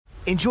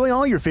Enjoy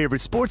all your favorite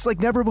sports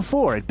like never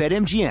before at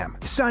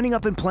BetMGM. Signing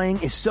up and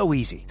playing is so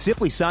easy.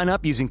 Simply sign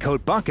up using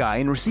code Buckeye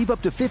and receive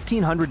up to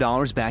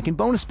 $1,500 back in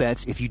bonus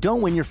bets if you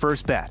don't win your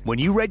first bet. When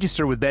you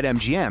register with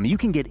BetMGM, you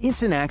can get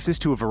instant access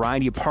to a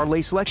variety of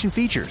parlay selection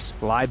features,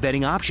 live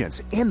betting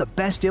options, and the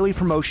best daily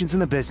promotions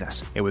in the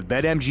business. And with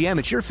BetMGM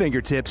at your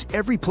fingertips,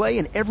 every play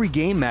and every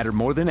game matter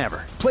more than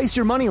ever. Place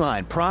your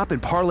moneyline, prop,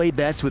 and parlay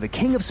bets with the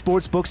king of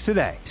sportsbooks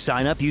today.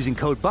 Sign up using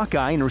code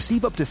Buckeye and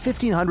receive up to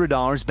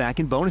 $1,500 back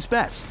in bonus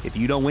bets if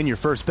you don't win your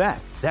first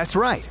bet. That's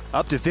right,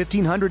 up to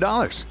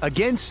 $1,500.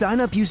 Again, sign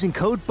up using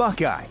code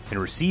Buckeye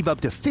and receive up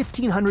to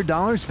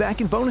 $1,500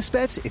 back in bonus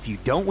bets if you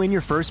don't win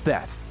your first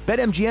bet.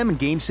 BetMGM and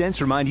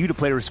GameSense remind you to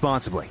play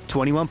responsibly.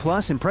 21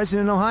 plus and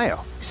present in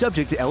Ohio.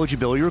 Subject to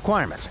eligibility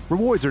requirements.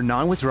 Rewards are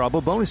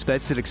non-withdrawable bonus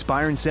bets that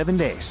expire in 7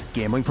 days.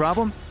 Gambling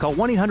problem? Call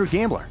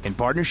 1-800-GAMBLER in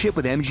partnership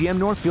with MGM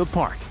Northfield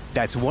Park.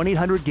 That's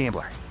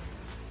 1-800-GAMBLER.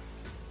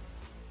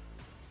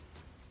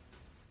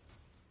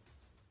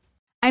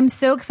 I'm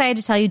so excited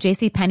to tell you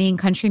JCPenney and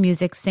country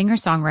music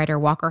singer-songwriter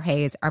Walker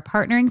Hayes are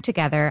partnering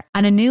together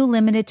on a new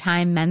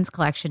limited-time men's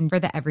collection for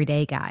the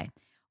everyday guy.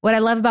 What I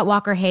love about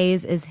Walker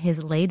Hayes is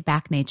his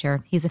laid-back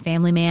nature. He's a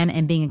family man,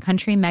 and being a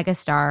country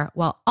megastar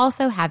while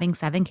also having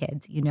 7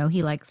 kids, you know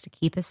he likes to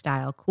keep his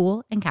style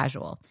cool and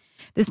casual.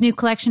 This new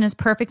collection is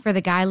perfect for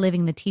the guy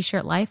living the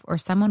t-shirt life or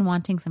someone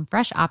wanting some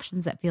fresh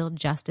options that feel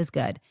just as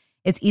good.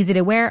 It's easy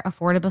to wear,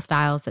 affordable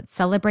styles that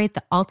celebrate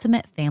the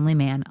ultimate family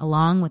man,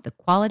 along with the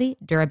quality,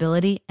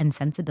 durability, and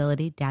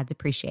sensibility dads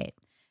appreciate.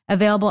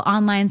 Available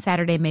online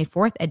Saturday, May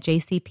 4th at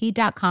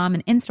jcp.com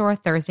and in-store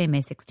Thursday,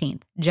 May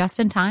 16th, just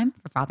in time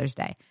for Father's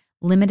Day.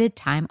 Limited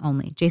time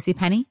only.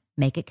 JCPenney,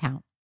 make it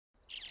count.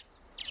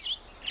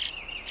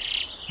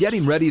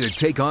 Getting ready to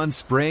take on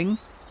spring?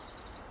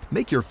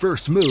 Make your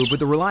first move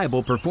with the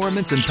reliable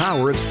performance and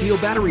power of Steel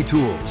battery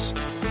tools.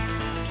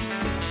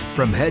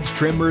 From hedge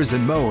trimmers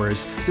and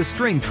mowers to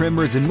string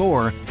trimmers and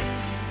more,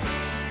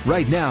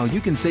 right now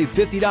you can save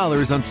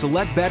 $50 on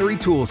select battery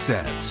tool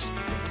sets.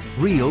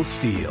 Real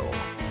Steel.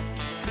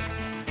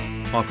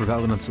 Offer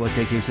valid on select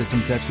AK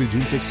system sets through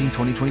June 16,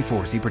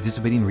 2024. See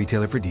participating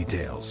retailer for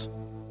details.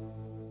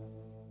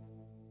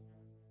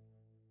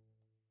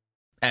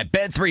 At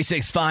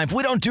Bet365,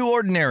 we don't do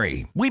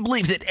ordinary. We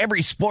believe that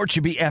every sport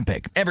should be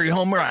epic. Every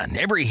home run,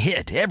 every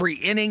hit, every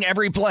inning,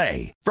 every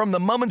play. From the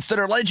moments that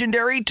are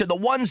legendary to the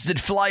ones that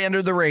fly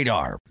under the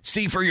radar.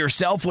 See for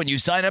yourself when you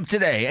sign up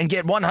today and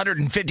get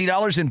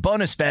 $150 in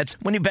bonus bets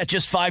when you bet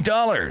just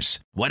 $5.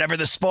 Whatever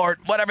the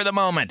sport, whatever the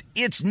moment,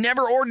 it's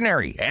never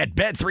ordinary at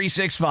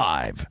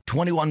Bet365.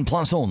 21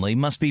 plus only.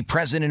 Must be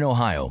present in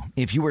Ohio.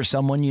 If you or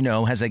someone you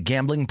know has a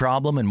gambling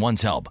problem and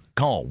wants help,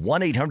 call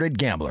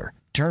 1-800-GAMBLER.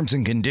 Terms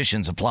and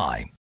conditions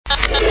apply.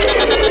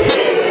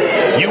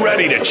 You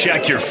ready to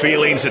check your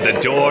feelings at the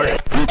door?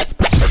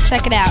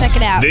 Check it out. Check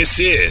it out. This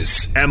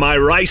is Am I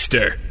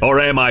Reister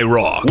or Am I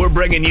Wrong? We're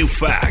bringing you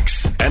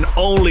facts and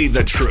only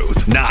the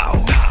truth. Now,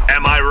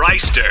 am I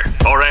Reister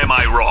or am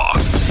I wrong?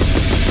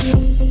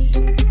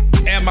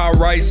 Am I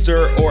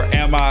Reister or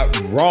am I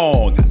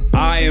wrong?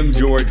 I am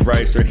George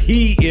Reister.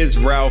 He is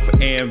Ralph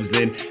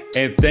Amsden.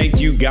 And thank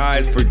you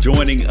guys for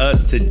joining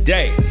us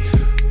today.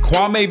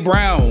 Kwame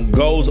Brown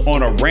goes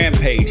on a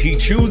rampage. He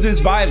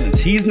chooses violence.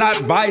 He's not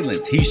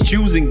violent. He's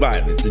choosing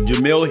violence. And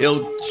Jamil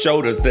Hill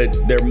showed us that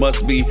there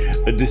must be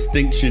a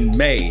distinction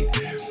made.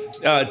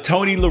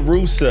 Tony La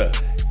Russa,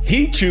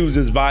 he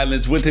chooses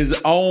violence with his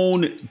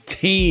own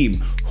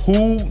team.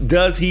 Who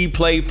does he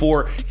play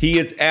for? He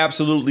is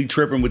absolutely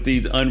tripping with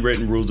these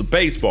unwritten rules of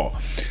baseball.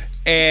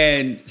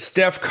 And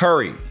Steph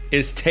Curry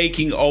is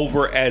taking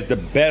over as the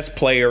best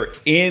player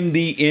in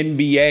the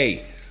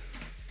NBA.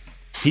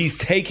 He's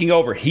taking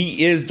over.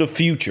 He is the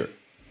future.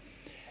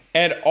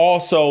 And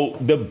also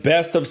the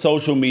best of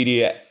social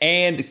media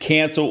and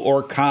cancel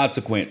or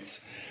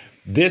consequence.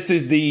 This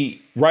is the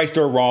Right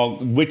or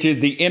Wrong, which is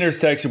the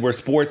intersection where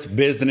sports,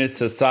 business,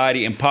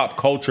 society, and pop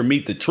culture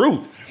meet the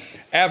truth.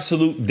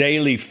 Absolute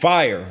daily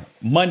fire.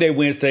 Monday,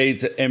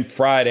 Wednesdays, and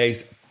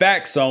Fridays.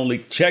 Facts only.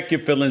 Check your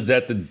feelings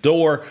at the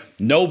door.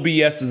 No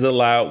BS is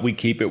allowed. We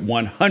keep it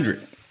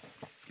 100.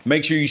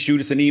 Make sure you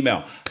shoot us an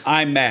email.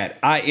 I'm Mad,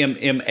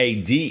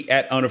 IMMAD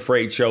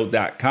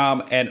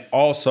 @unafraidshow.com. And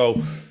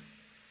also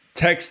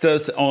text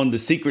us on the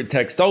secret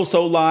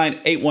Textoso line,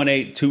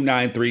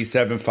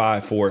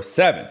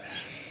 818-293-7547.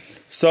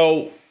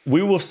 So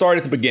we will start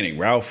at the beginning,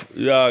 Ralph.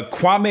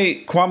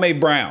 Kwame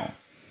Brown,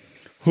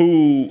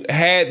 who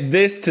had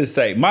this to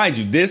say. Mind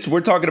you,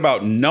 we're talking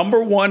about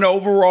number 1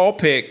 overall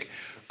pick,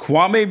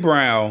 Kwame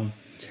Brown,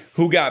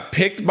 who got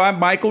picked by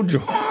Michael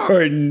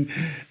Jordan,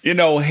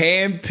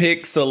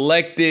 handpicked,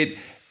 selected,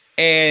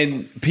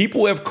 and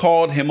people have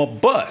called him a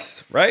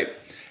bust, right?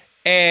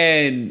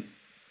 And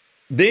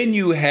then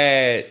you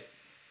had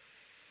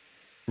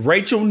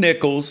Rachel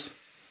Nichols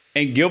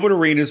and Gilbert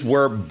Arenas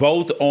were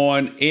both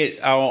on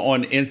All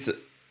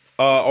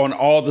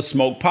the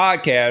Smoke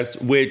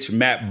podcast, which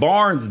Matt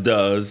Barnes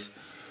does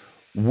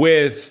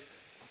with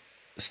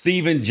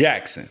Steven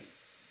Jackson.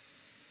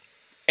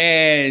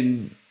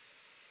 And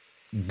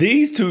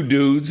these two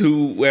dudes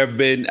who have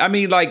been, I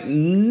mean, like,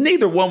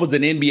 neither one was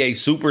an NBA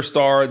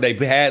superstar. They've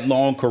had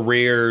long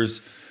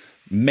careers,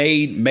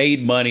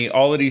 made money,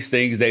 all of these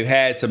things. They've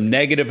had some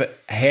negative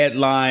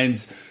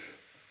headlines.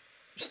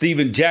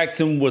 Steven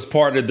Jackson was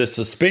part of the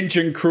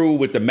suspension crew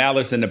with the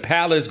Malice in the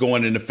Palace,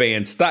 going into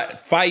fans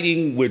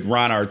fighting with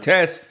Ron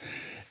Artest.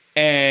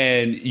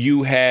 And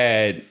you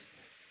had,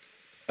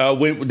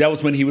 that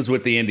was when he was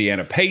with the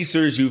Indiana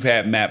Pacers. You've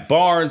had Matt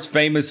Barnes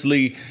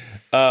famously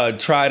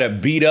try to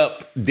beat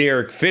up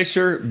Derek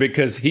Fisher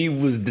because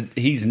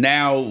he's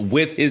now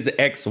with his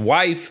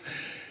ex-wife.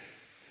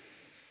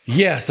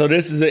 Yeah, so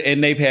this is,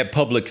 and they've had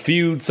public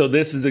feuds, so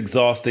this is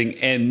exhausting.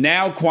 And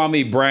now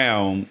Kwame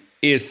Brown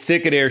is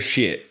sick of their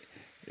shit.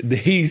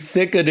 He's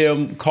sick of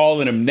them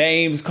calling him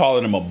names,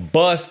 calling him a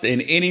bust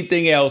and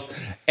anything else.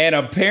 And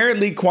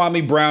apparently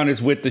Kwame Brown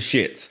is with the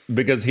shits,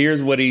 because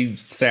here's what he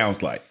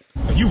sounds like.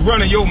 You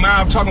running your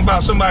mouth talking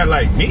about somebody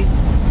like me?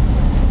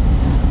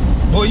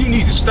 Boy, you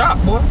need to stop,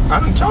 boy. I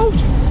done told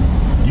you.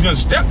 You done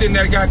stepped in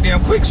that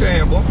goddamn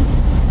quicksand, boy.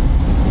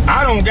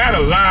 I don't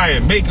gotta lie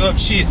and make up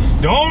shit.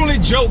 The only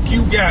joke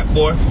you got,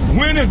 boy,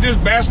 when is this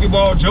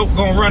basketball joke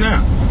gonna run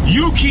out?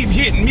 You keep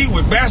hitting me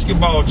with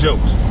basketball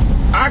jokes.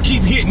 I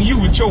keep hitting you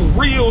with your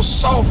real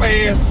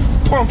soft-ass,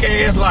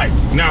 punk-ass life.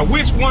 Now,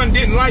 which one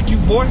didn't like you,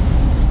 boy?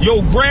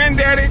 Your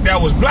granddaddy that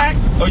was black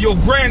or your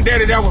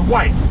granddaddy that was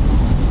white?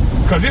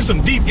 Because there's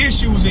some deep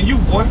issues in you,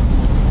 boy,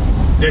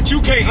 that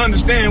you can't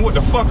understand what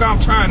the fuck I'm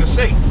trying to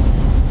say.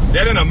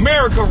 That in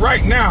America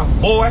right now,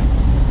 boy,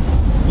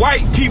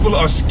 white people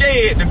are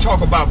scared to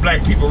talk about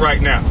black people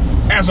right now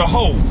as a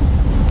whole.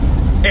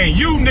 And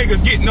you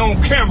niggas getting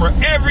on camera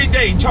every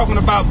day talking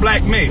about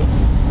black males.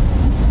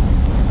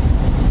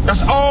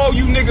 That's all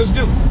you niggas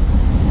do.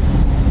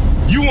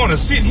 You want to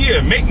sit here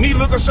and make me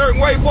look a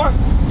certain way, boy?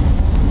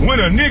 When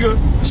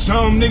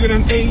some nigga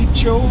done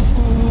ate your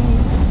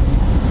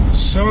food.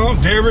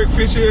 Some Derek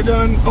Fisher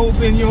done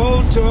open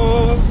your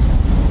doors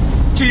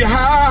to your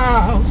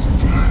house.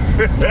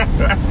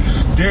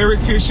 Derek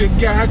Fisher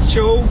got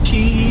your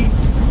key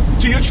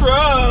to your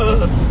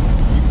truck.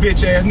 You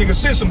bitch ass nigga,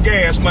 send some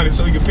gas money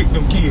so you can pick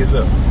them kids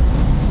up.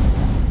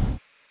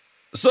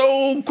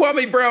 So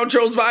Kwame Brown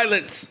chose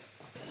violence.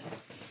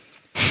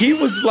 He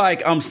was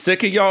like, I'm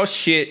sick of y'all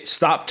shit.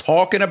 Stop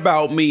talking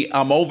about me.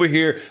 I'm over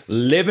here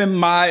living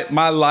my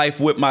life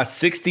with my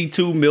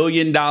 $62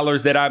 million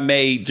that I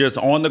made just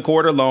on the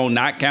court alone,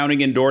 not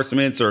counting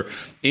endorsements or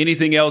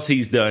anything else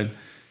he's done.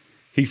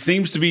 He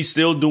seems to be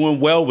still doing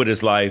well with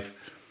his life.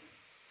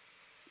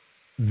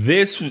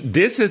 This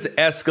has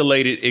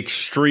escalated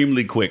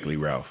extremely quickly,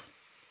 Ralph.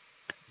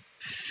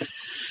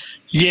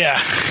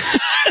 Yeah.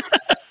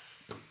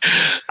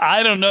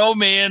 I don't know,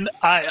 man.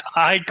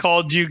 I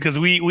called you because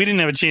we didn't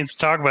have a chance to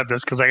talk about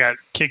this because I got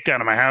kicked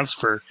out of my house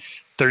for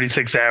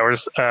 36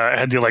 hours. I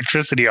had the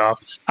electricity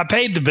off. I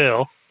paid the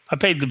bill.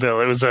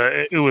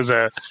 It was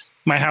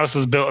my house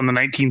was built in the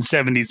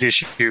 1970s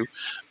issue.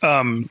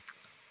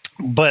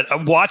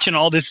 But watching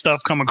all this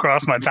stuff come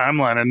across my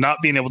timeline and not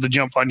being able to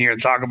jump on here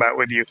and talk about it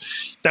with you,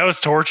 that was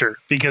torture,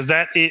 because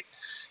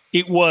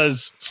it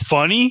was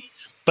funny,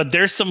 but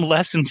there's some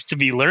lessons to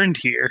be learned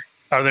here.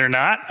 Are there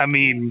not? I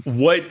mean,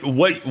 what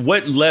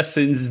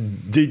lessons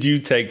did you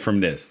take from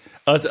this?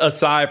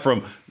 Aside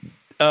from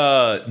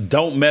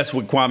don't mess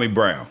with Kwame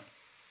Brown.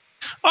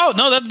 Oh,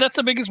 no, that's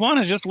the biggest one,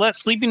 is just let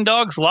sleeping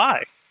dogs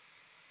lie.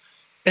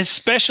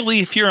 Especially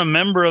if you're a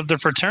member of the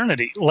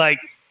fraternity. Like,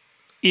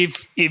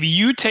 if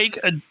you take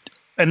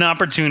an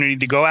opportunity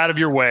to go out of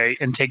your way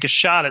and take a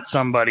shot at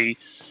somebody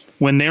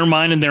when they're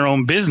minding their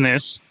own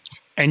business,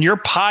 and your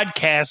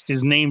podcast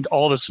is named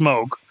All the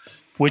Smoke,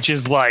 which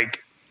is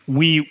like,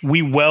 we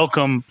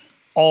welcome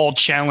all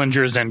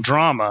challengers and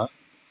drama.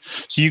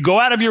 So you go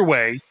out of your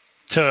way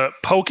to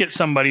poke at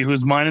somebody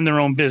who's minding their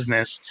own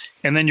business,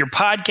 and then your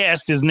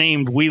podcast is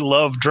named We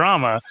Love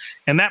Drama,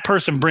 and that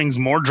person brings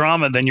more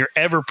drama than you're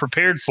ever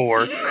prepared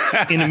for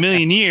in a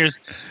million years.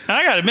 And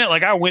I got to admit,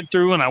 like, I went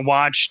through and I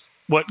watched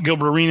what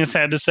Gilbert Arenas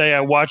had to say,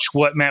 I watched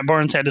what Matt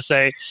Barnes had to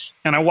say,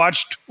 and I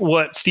watched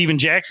what Steven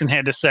Jackson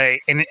had to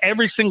say, and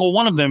every single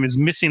one of them is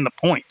missing the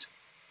point.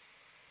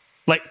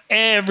 Like,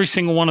 every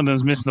single one of them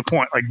is missing the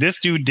point. Like, this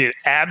dude did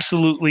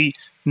absolutely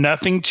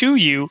nothing to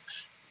you.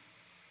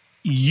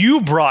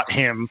 You brought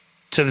him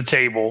to the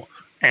table.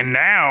 And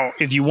now,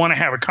 if you want to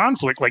have a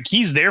conflict, like,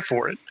 he's there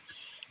for it.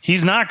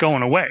 He's not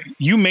going away.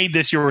 You made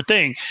this your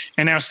thing.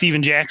 And now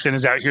Steven Jackson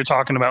is out here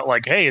talking about,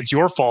 like, hey, it's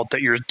your fault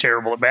that you're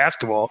terrible at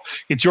basketball.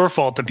 It's your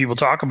fault that people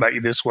talk about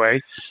you this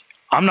way.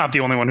 I'm not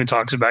the only one who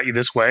talks about you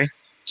this way.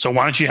 So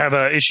why don't you have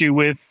an issue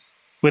with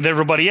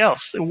everybody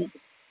else?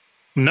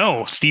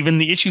 No, Steven,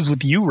 the issue's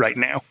with you right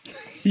now.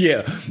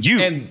 Yeah, you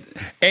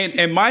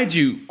and mind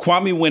you,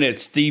 Kwame went at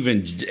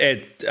Stephen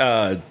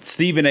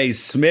A.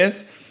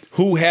 Smith,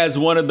 who has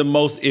one of the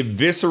most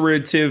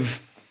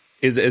eviscerative.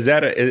 Is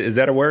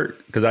that a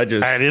word? Because I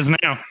just it is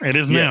now.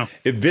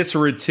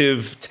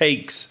 Eviscerative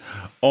takes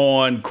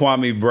on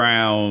Kwame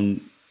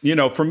Brown. You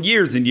know, from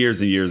years and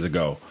years and years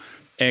ago,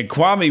 and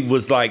Kwame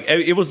was like,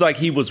 it was like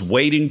he was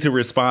waiting to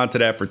respond to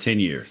that for 10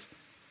 years.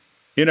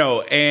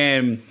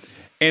 and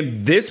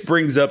this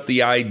brings up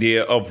the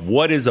idea of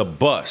what is a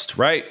bust,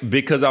 right?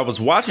 Because I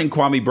was watching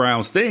Kwame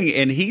Brown's thing,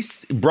 and he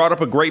brought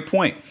up a great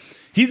point.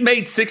 He's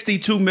made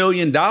 $62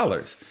 million.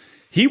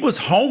 He was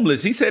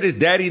homeless. He said his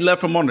daddy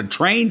left him on the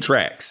train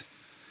tracks.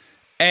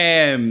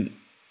 And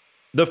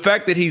the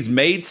fact that he's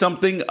made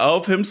something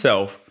of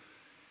himself,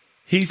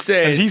 he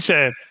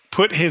said,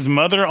 put his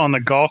mother on the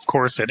golf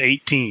course at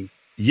 18.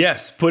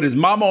 Yes, put his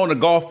mama on the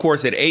golf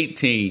course at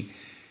 18.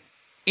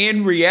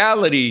 In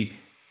reality,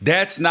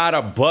 that's not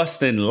a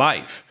bust in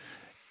life.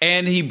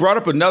 And he brought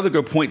up another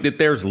good point, that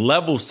there's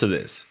levels to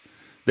this.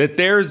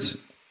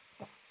 Because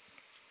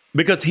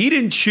he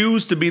didn't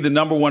choose to be the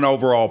number 1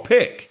 overall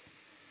pick.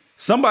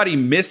 Somebody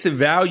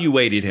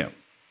misevaluated him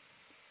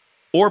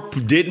or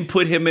didn't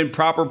put him in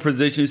proper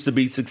positions to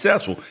be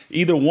successful.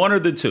 Either one or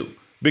the two.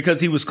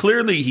 Because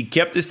he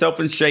kept himself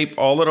in shape,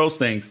 all of those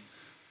things.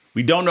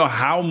 We don't know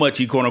how much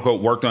he, quote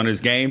unquote, worked on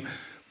his game.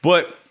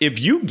 But if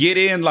you get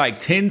in like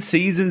 10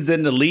 seasons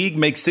in the league,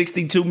 make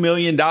 $62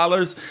 million,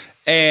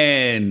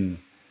 and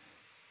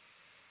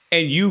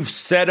you've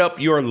set up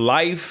your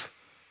life,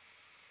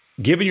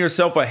 giving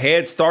yourself a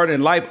head start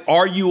in life,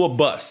 are you a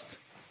bust?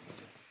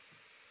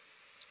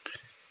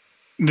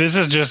 This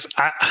is just,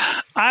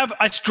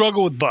 I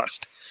struggle with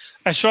bust.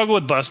 I struggle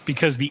with bust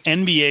because the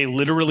NBA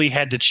literally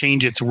had to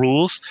change its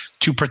rules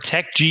to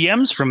protect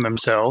GMs from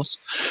themselves,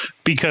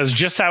 because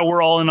just how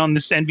we're all in on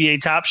this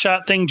NBA Top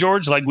Shot thing,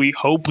 George, like we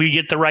hope we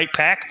get the right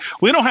pack.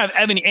 We don't have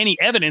any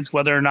evidence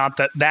whether or not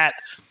that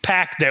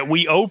pack that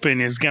we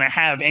open is going to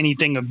have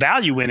anything of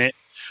value in it,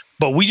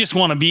 but we just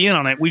want to be in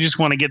on it. We just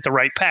want to get the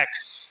right pack.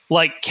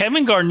 Like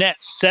Kevin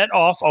Garnett set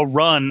off a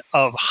run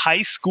of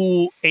high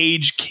school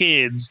age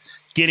kids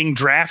getting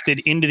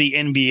drafted into the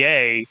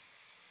NBA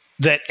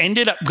that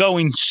ended up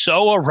going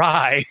so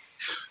awry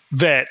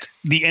that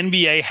the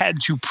NBA had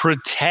to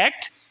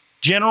protect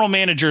general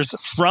managers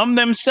from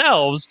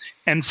themselves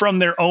and from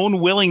their own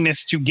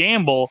willingness to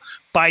gamble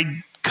by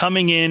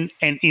coming in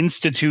and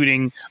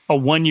instituting a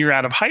 1 year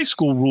out of high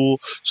school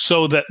rule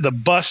so that the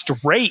bust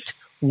rate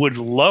would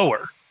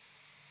lower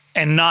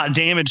and not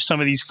damage some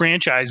of these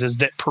franchises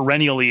that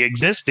perennially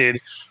existed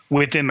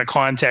within the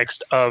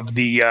context of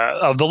the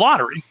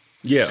lottery.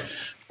 Yeah.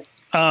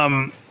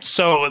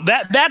 So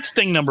that's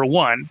thing number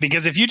one,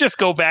 because if you just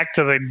go back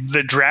to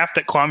the draft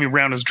that Kwame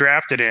Brown was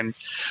drafted in,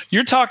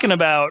 you're talking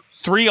about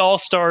 3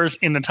 All-Stars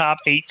in the top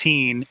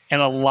 18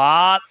 and a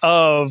lot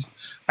of,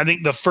 I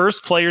think the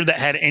first player that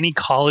had any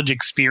college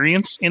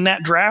experience in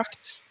that draft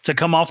to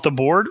come off the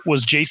board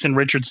was Jason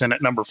Richardson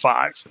at number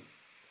 5.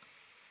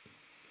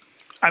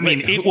 I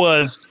mean,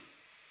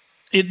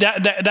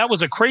 that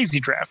was a crazy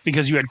draft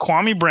because you had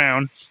Kwame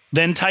Brown,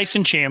 then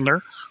Tyson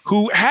Chandler,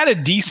 who had a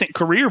decent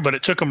career, but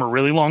it took him a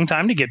really long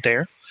time to get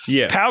there.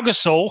 Yeah. Pau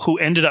Gasol, who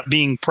ended up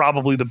being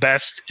probably the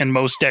best and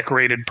most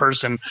decorated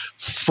person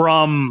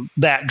from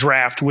that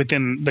draft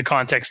within the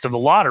context of the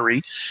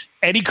lottery.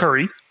 Eddie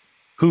Curry,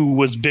 who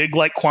was big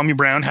like Kwame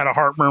Brown, had a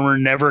heart murmur,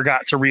 never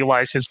got to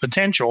realize his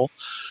potential.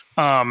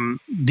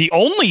 The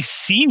only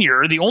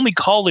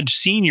college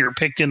senior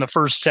picked in the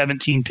first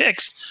 17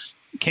 picks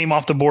came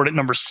off the board at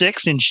number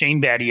 6 in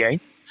Shane Battier.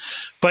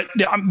 But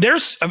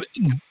there's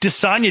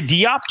Desanya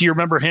Diop. Do you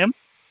remember him?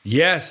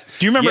 Yes.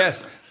 Do you remember?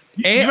 Yes.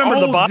 Do you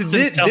remember the Boston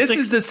Celtics? This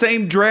is the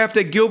same draft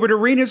that Gilbert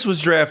Arenas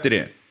was drafted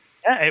in.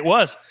 Yeah, it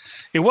was.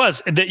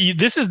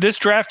 This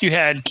draft you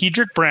had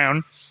Kedrick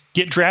Brown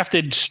get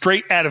drafted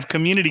straight out of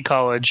community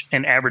college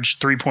and average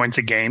 3 points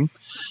a game.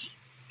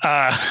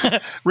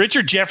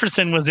 Richard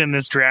Jefferson was in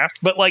this draft,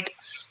 but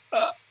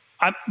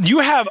you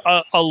have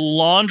a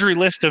laundry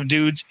list of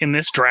dudes in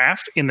this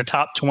draft in the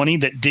top 20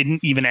 that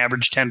didn't even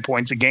average 10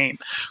 points a game.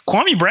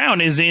 Kwame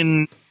Brown is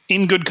in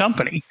good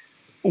company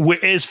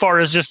as far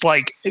as just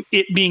like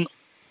it being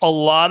a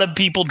lot of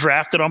people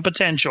drafted on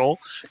potential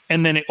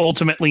and then it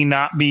ultimately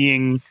not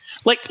being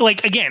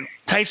like again,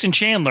 Tyson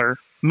Chandler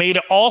made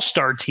an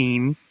all-star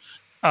team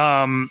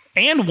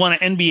and won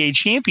an NBA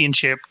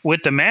championship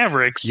with the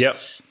Mavericks. Yep.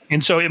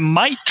 And so it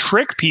might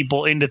trick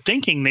people into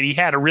thinking that he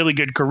had a really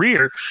good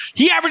career.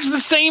 He averaged the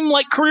same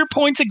career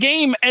points a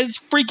game as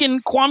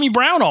freaking Kwame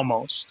Brown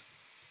almost.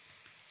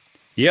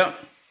 Yeah.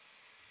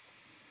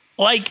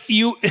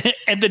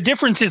 And the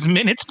difference is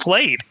minutes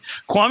played.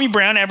 Kwame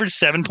Brown averaged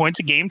 7 points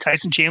a game.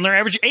 Tyson Chandler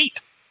averaged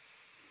 8.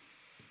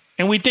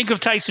 And we think of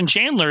Tyson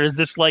Chandler as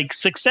this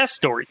success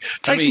story.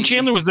 Tyson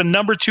Chandler was the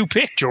number 2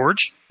 pick,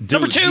 George.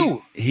 Dude, number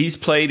 2. He's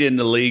played in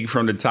the league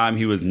from the time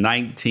he was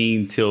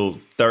 19 till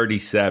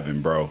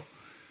 37, bro.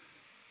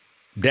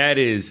 That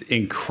is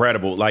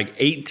incredible.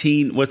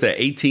 18, what's that?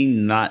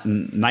 18,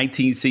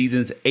 19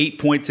 seasons, 8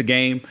 points a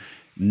game,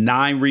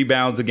 9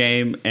 rebounds a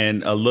game,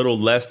 and a little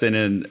less than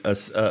an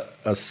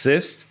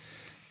assist.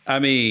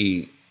 But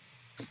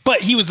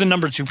he was the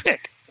number 2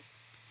 pick.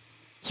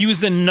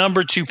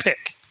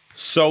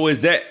 So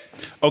is that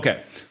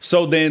okay?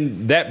 So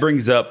then that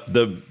brings up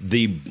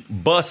the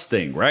bust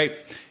thing, right?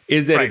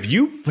 Is that if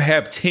you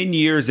have 10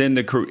 years in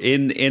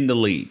the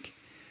league,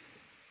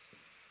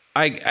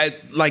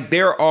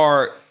 there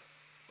are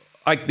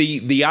like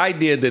the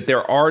idea that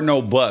there are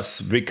no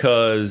busts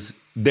because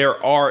they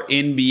are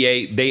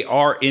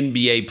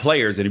NBA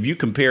players. And if you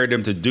compare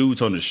them to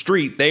dudes on the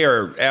street, they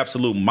are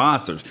absolute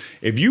monsters.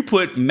 If you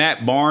put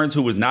Matt Barnes,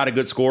 who was not a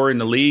good scorer in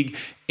the league,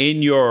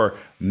 in your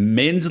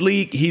men's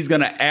league, he's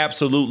going to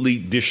absolutely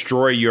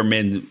destroy your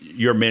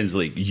men's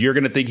league. You're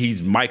going to think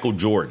he's Michael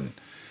Jordan.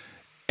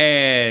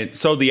 And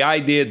so the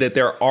idea that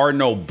there are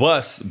no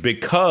busts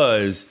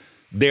because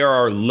there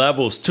are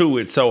levels to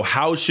it. So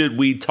how should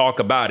we talk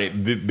about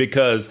it?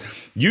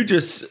 Because you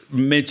just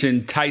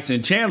mentioned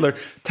Tyson Chandler.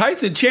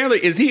 Tyson Chandler,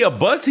 is he a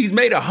bust? He's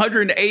made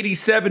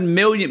 $187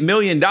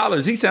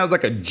 million. He sounds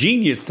like a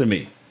genius to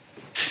me.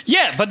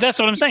 Yeah, but that's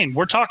what I'm saying.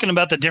 We're talking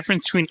about the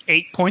difference between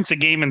 8 points a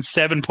game and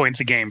 7 points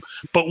a game.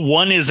 But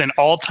one is an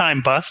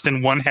all-time bust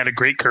and one had a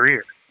great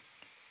career.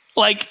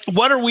 Like,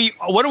 what are we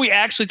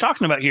actually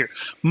talking about here?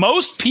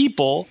 Most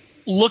people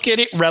look at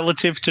it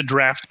relative to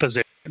draft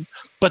position,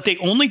 but they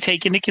only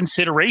take into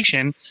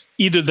consideration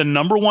either the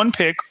number one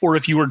pick or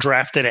if you were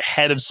drafted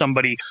ahead of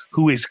somebody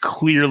who is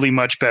clearly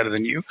much better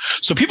than you.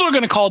 So people are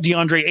going to call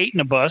DeAndre Ayton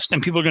a bust,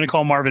 and people are going to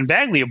call Marvin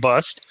Bagley a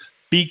bust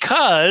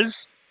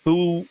because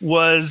who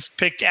was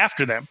picked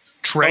after them?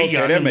 Trae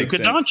Young and Luka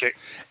Doncic.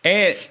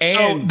 And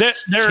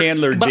so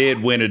Chandler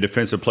did win a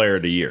Defensive Player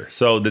of the Year.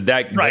 So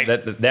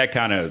that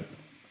kind of.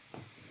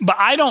 But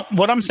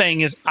what I'm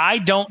saying is I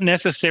don't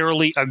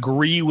necessarily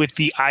agree with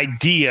the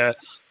idea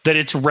that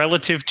it's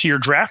relative to your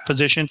draft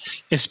position,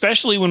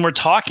 especially when we're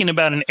talking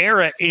about an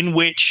era in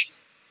which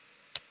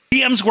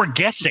GMs were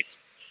guessing.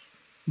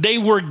 They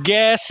were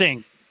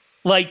guessing.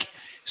 Like,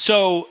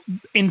 so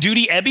in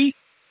Dudi Ebe,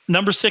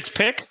 number 6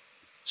 pick,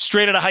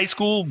 straight out of high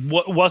school,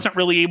 wasn't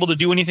really able to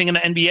do anything in the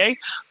NBA.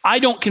 I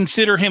don't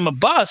consider him a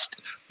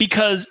bust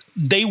because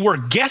they were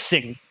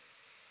guessing.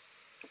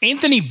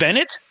 Anthony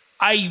Bennett,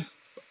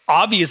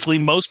 obviously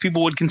most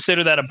people would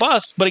consider that a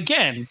bust. But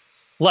again,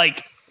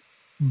 like,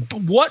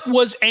 what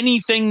was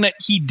anything that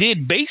he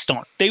did based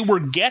on? They were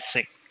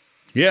guessing.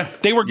 Yeah.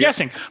 They were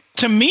guessing.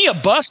 To me, a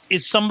bust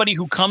is somebody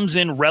who comes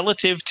in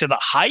relative to the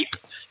hype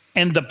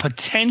and the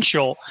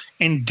potential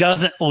and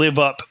doesn't live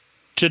up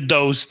to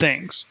those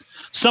things.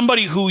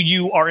 Somebody who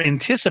you are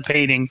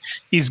anticipating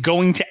is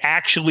going to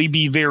actually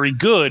be very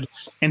good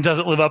and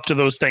doesn't live up to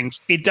those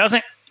things. It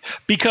doesn't,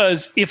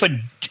 because if a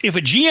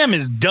GM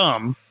is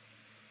dumb,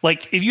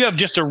 like if you have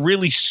just a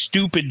really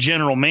stupid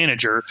general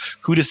manager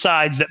who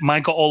decides that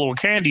Michael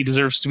Olowokandi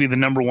deserves to be the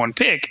number one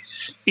pick,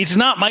 it's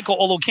not Michael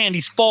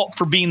Olowokandi's fault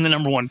for being the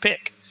number one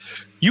pick.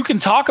 You can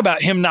talk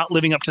about him not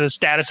living up to the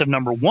status of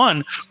number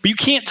one, but you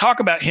can't talk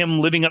about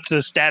him living up to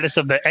the status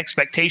of the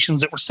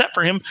expectations that were set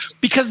for him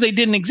because they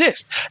didn't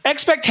exist.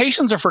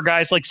 Expectations are for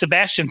guys like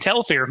Sebastian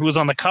Telfair, who was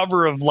on the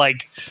cover of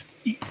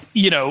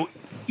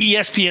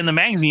ESPN the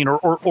magazine, or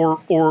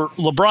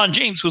LeBron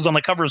James, who was on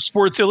the cover of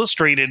Sports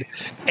Illustrated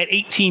at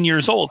 18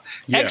 years old.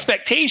 Yeah.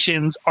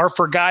 Expectations are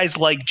for guys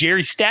like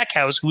Jerry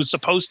Stackhouse, who was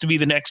supposed to be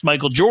the next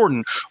Michael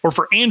Jordan, or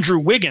for Andrew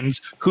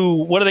Wiggins, who,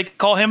 what do they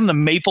call him? The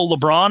Maple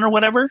LeBron or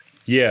whatever?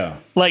 Yeah.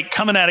 Like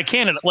coming out of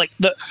Canada. Like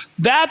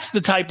that's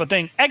the type of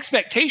thing.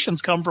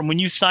 Expectations come from when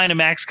you sign a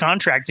max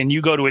contract and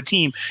you go to a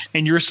team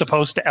and you're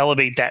supposed to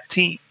elevate that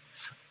team.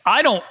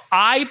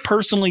 I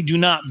personally do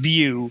not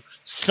view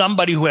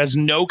somebody who has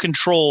no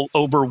control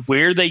over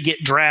where they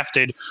get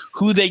drafted,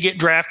 who they get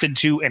drafted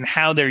to, and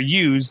how they're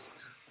used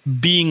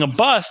being a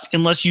bust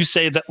unless you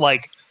say that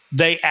like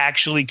they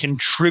actually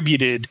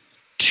contributed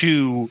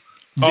to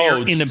their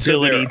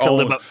inability to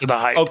live up to the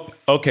hype.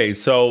 Okay,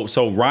 so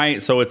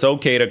it's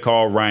okay to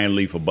call Ryan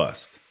Leaf a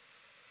bust.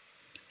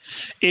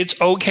 It's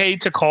okay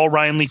to call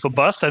Ryan Leaf a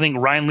bust. I think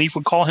Ryan Leaf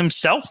would call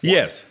himself one.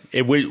 Yes,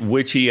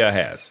 which he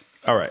has.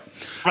 All right.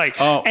 Right.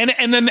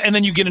 And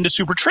then you get into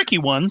super tricky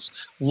ones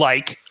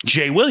like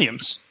Jay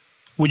Williams.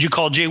 Would you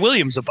call Jay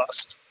Williams a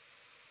bust?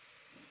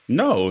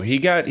 No, he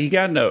got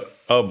in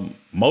a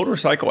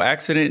motorcycle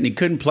accident and he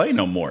couldn't play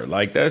no more.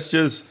 Like that's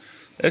just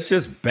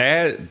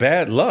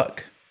bad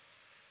luck.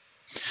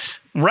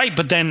 Right,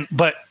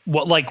 but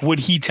what, like, would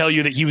he tell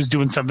you that he was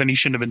doing something he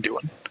shouldn't have been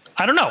doing?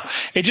 I don't know.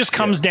 It just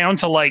comes down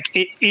to like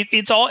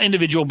it's all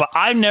individual. But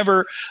I've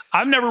never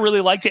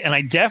really liked it, and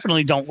I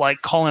definitely don't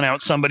like calling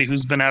out somebody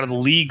who's been out of the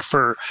league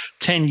for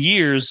 10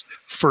 years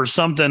for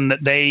something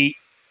that they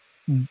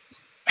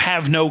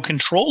have no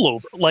control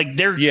over. Like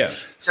they're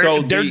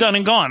done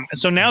and gone. And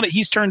so now that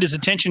he's turned his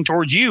attention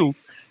towards you,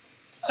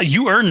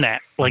 you earn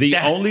that. Like the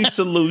only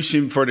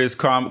solution for this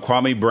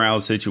Kwame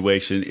Brown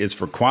situation is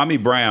for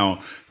Kwame Brown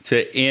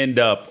to end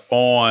up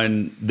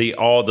on the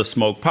All the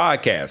Smoke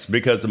podcast,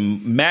 because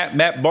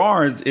Matt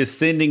Barnes is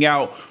sending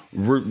out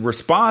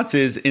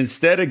responses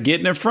instead of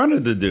getting in front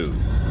of the dude.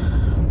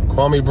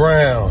 Kwame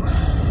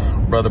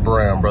Brown, Brother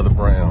Brown,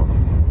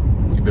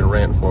 you've been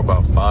ranting for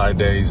about 5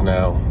 days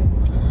now.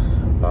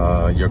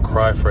 Your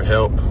cry for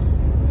help,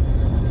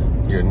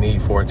 your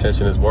need for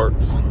attention has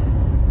worked.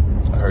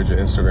 I heard your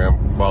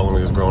Instagram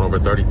following has grown over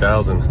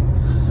 30,000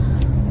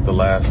 the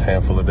last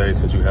handful of days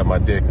since you had my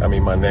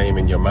name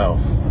in your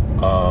mouth.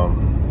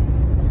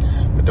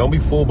 But don't be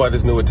fooled by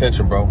this new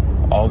attention, bro.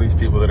 all these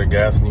people that are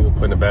gassing you,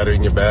 putting a battery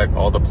in your back,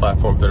 all the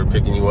platforms that are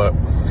picking you up,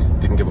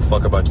 didn't give a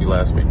fuck about you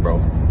last week, bro.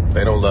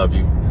 They don't love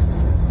you.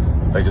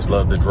 They just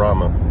love the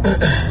drama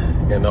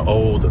and the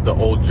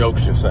old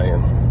jokes you're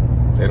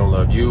saying. They don't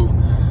love you.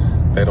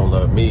 They don't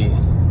love me.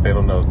 They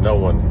don't love no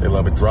one. They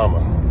love a drama.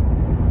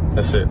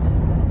 That's it.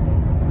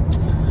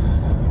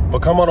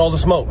 But come on, all the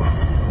smoke.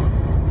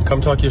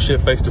 Come talk your shit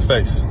face to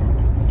face.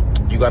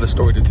 You got a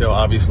story to tell,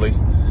 obviously.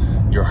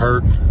 You're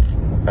hurt.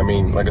 I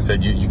mean, like I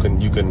said, you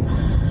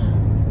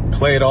can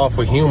play it off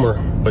with humor,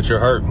 but you're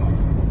hurt.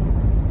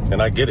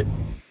 And I get it.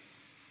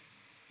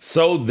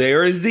 So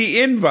there is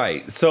the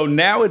invite. So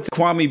now it's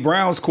Kwame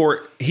Brown's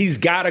court. He's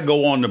got to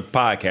go on the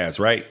podcast,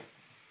 right?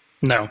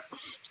 No,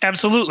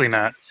 absolutely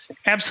not.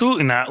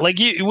 Absolutely not. Like,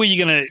 were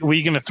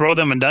you gonna throw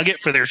them a nugget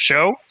for their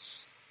show?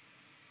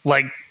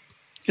 Like,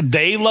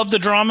 they love the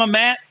drama,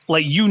 Matt.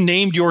 Like, you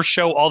named your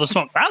show All the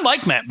Smoke. I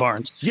like Matt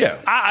Barnes. Yeah,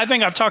 I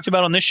think I've talked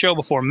about on this show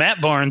before.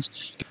 Matt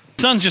Barnes.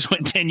 Suns just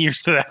went 10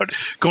 years without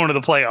going to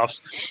the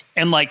playoffs,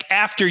 and like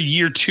after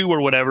year 2 or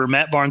whatever,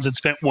 Matt Barnes had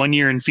spent 1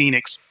 year in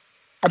Phoenix.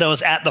 And I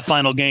was at the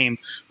final game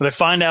where they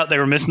find out they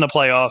were missing the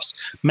playoffs.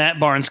 Matt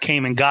Barnes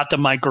came and got the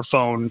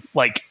microphone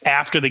like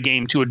after the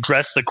game to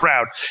address the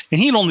crowd. And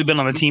he had only been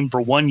on the team for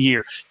 1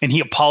 year, and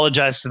he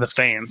apologized to the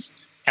fans.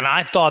 And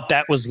I thought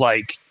that was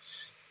like,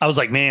 I was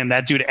like, man,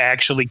 that dude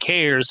actually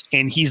cares.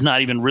 And he's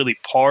not even really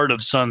part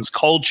of Suns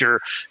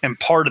culture and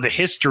part of the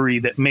history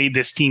that made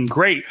this team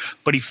great.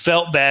 But he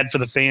felt bad for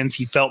the fans.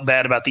 He felt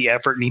bad about the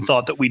effort, and he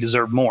thought that we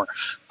deserved more.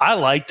 I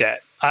like that.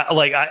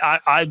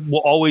 I will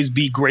always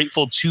be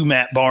grateful to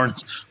Matt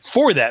Barnes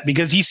for that,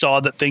 because he saw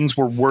that things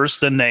were worse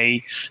than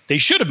they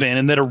should have been,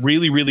 and that a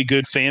really, really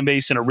good fan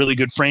base and a really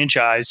good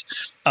franchise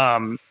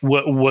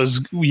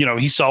was,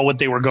 he saw what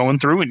they were going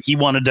through, and he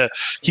wanted to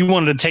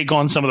take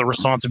on some of the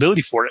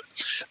responsibility for it.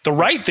 The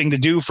right thing to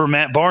do for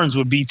Matt Barnes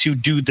would be to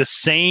do the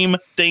same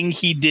thing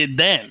he did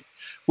then,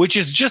 which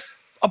is just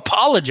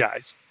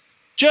apologize.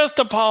 Just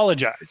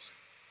apologize.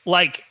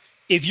 Like,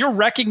 if you're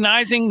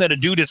recognizing that a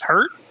dude is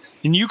hurt,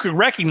 and you could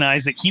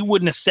recognize that he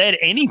wouldn't have said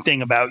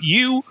anything about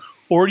you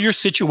or your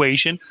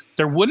situation,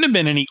 there wouldn't have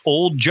been any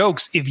old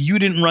jokes if you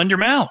didn't run your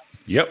mouth.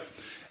 Yep.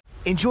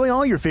 Enjoy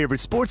all your favorite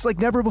sports like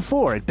never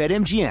before at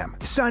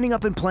BetMGM. Signing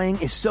up and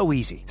playing is so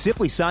easy.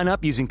 Simply sign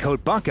up using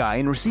code Buckeye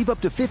and receive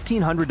up to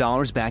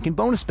 $1,500 back in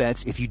bonus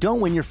bets if you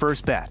don't win your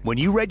first bet. When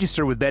you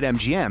register with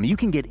BetMGM, you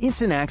can get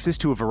instant access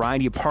to a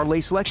variety of parlay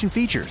selection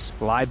features,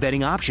 live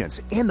betting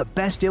options, and the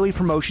best daily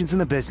promotions in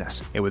the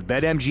business. And with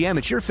BetMGM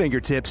at your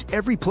fingertips,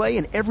 every play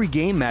and every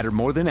game matter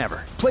more than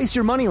ever. Place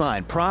your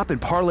moneyline, prop,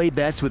 and parlay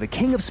bets with the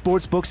king of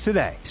sportsbooks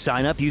today.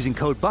 Sign up using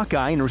code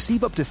Buckeye and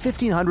receive up to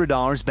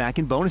 $1,500 back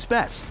in bonus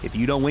bets if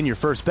you don't win your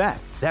first bet.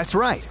 That's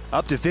right,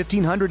 up to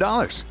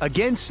 $1,500.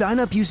 Again, sign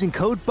up using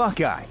code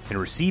Buckeye and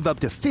receive up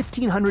to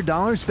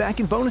 $1,500 back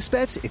in bonus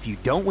bets if you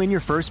don't win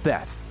your first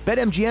bet.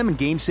 BetMGM and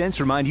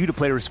GameSense remind you to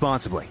play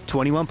responsibly.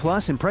 21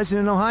 plus and present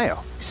in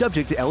Ohio.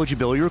 Subject to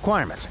eligibility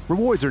requirements.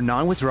 Rewards are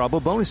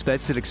non-withdrawable bonus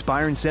bets that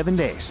expire in 7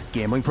 days.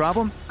 Gambling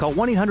problem? Call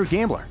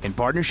 1-800-GAMBLER in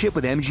partnership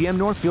with MGM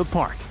Northfield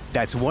Park.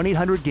 That's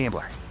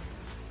 1-800-GAMBLER.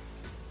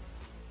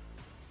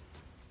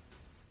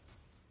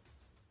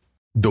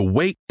 The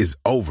wait is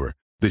over.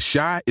 The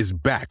Chi is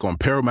back on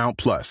Paramount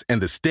Plus,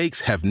 and the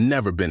stakes have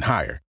never been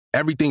higher.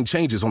 Everything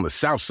changes on the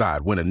South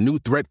Side when a new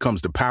threat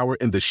comes to power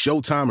in the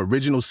Showtime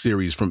original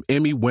series from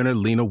Emmy winner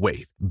Lena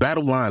Waithe.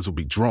 Battle lines will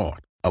be drawn,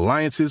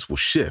 alliances will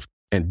shift,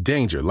 and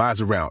danger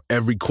lies around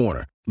every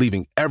corner,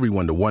 leaving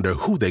everyone to wonder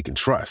who they can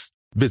trust.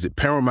 Visit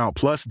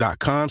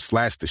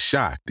ParamountPlus.com/The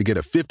Chi to get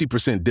a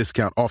 50%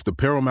 discount off the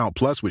Paramount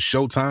Plus with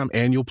Showtime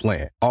annual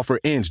plan. Offer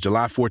ends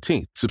July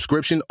 14th.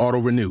 Subscription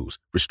auto-renews.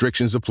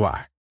 Restrictions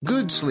apply.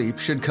 Good sleep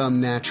should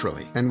come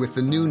naturally, and with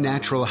the new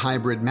Natural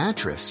Hybrid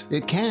mattress,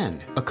 it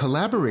can. A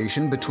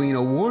collaboration between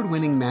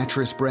award-winning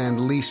mattress brand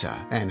Leesa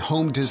and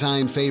home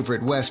design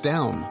favorite West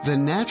Elm, the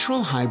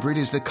Natural Hybrid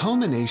is the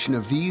culmination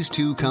of these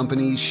two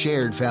companies'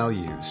 shared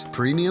values: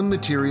 premium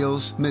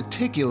materials,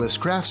 meticulous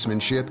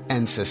craftsmanship,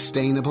 and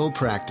sustainable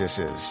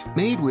practices.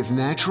 Made with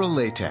natural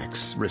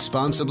latex,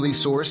 responsibly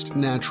sourced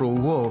natural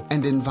wool,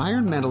 and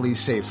environmentally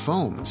safe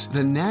foams,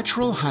 the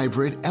Natural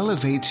Hybrid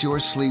elevates your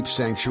sleep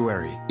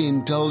sanctuary,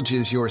 indulges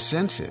your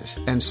senses,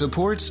 and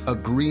supports a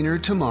greener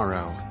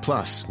tomorrow.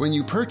 Plus, when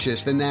you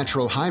purchase the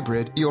Natural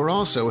Hybrid, you're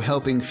also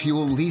helping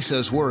fuel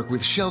Leesa's work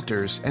with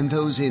shelters and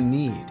those in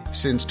need.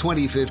 Since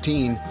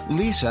 2015,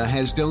 Leesa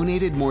has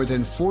donated more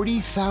than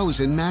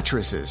 40,000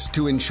 mattresses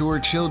to ensure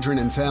children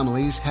and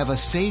families have a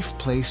safe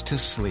place to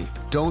sleep.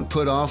 Don't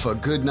put off a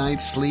good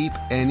night's sleep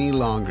any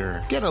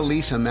longer. Get a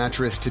Leesa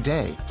mattress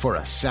today for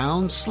a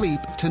sound sleep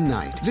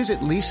tonight.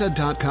 Visit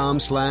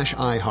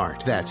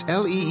leesa.com/iHeart. That's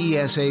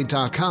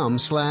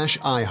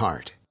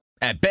LEESA.com/iHeart.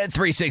 At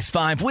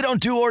Bet365, we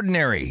don't do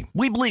ordinary.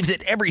 We believe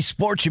that every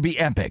sport should be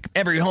epic.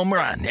 Every home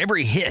run,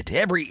 every hit,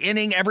 every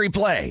inning, every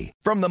play.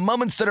 From the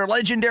moments that are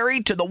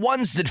legendary to the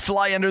ones that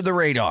fly under the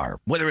radar.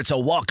 Whether it's a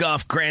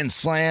walk-off grand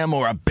slam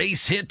or a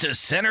base hit to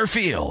center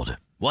field.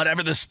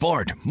 Whatever the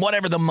sport,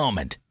 whatever the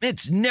moment,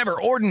 it's never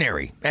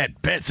ordinary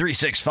at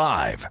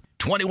Bet365.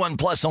 21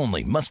 plus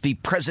only. Must be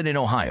present in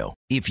Ohio.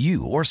 If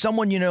you or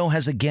someone you know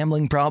has a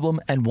gambling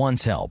problem and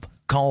wants help,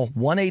 call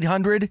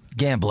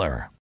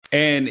 1-800-GAMBLER.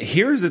 And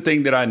here's the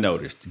thing that I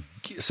noticed.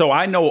 So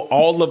I know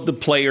all of the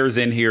players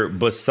in here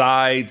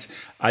besides,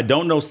 I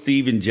don't know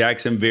Steven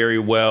Jackson very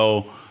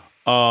well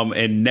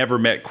and never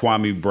met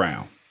Kwame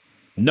Brown.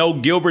 Know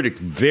Gilbert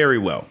very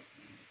well.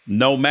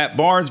 Know Matt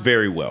Barnes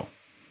very well.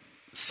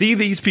 See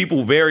these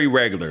people very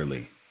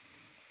regularly.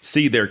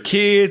 See their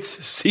kids,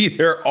 see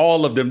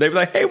all of them. They be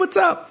like, hey, what's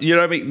up? You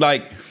know what I mean?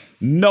 Like,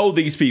 know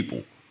these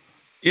people,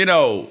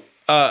 and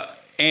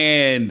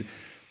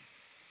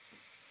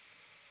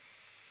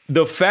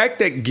the fact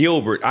that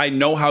Gilbert, I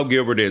know how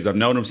Gilbert is. I've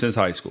known him since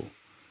high school.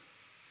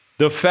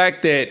 The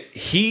fact that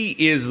he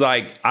is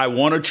like, I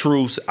want a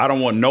truce. I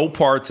don't want no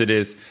parts of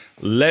this.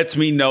 Lets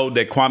me know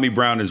that Kwame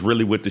Brown is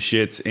really with the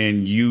shits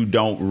and you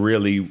don't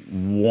really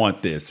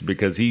want this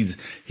because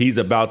he's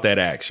about that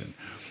action.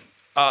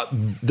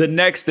 The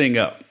next thing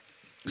up.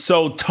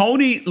 So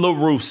Tony La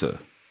Russa,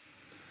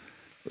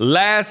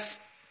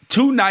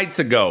 two nights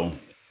ago,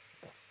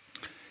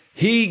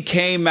 he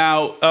came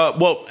out.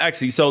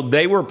 So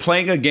they were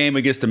playing a game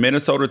against the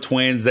Minnesota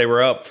Twins. They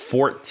were up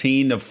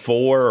 14-4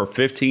 or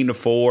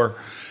 15-4.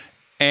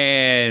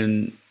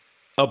 And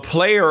a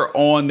player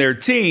on their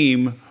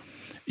team,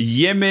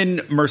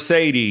 Yemen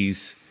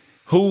Mercedes,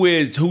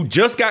 who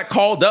just got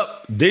called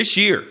up this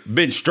year,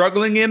 been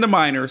struggling in the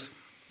minors.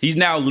 He's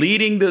now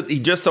he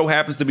just so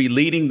happens to be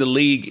leading the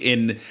league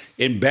in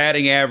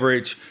batting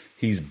average.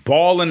 He's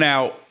balling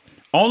out.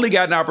 Only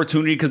got an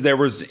opportunity because there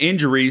was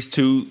injuries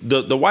to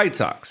the White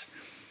Sox.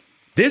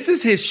 This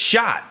is his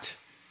shot.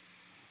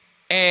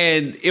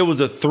 And it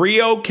was a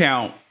 3-0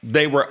 count.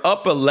 They were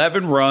up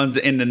 11 runs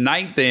in the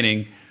ninth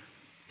inning.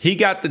 He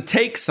got the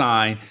take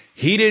sign.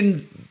 He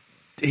didn't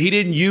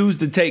use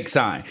the take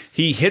sign.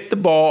 He hit the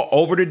ball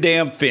over the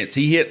damn fence.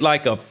 He hit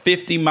like a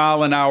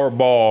 50-mile-an-hour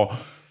ball,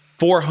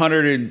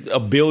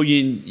 400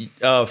 billion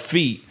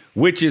feet,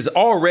 which is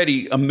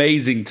already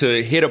amazing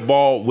to hit a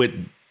ball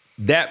with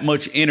that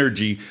much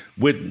energy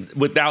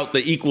without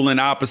the equal and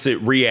opposite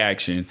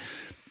reaction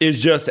is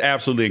just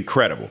absolutely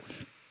incredible.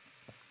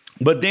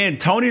 But then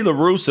Tony La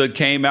Russa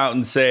came out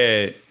and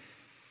said,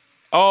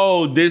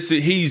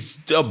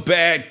 he's a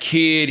bad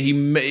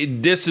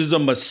kid. This is a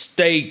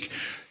mistake.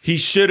 He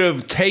should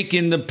have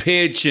taken the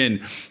pitch. And,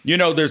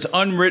 there's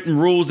unwritten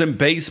rules in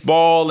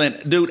baseball. And,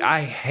 dude,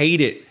 I hate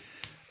it.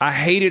 I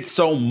hate it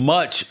so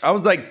much. I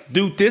was like,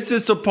 dude, this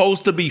is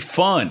supposed to be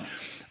fun.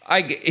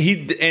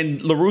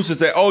 And La Russa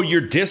said,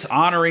 you're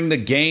dishonoring the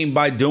game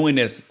by doing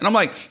this. And I'm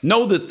like,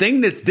 no, the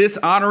thing that's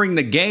dishonoring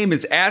the game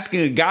is asking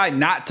a guy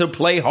not to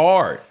play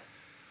hard.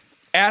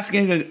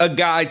 Asking a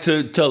guy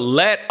to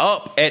let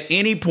up at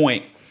any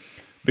point.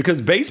 Because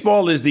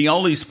baseball is the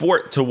only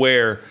sport to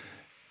where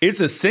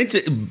it's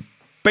essentially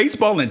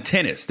baseball and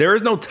tennis. There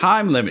is no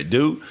time limit,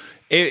 dude.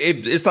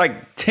 It's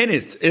like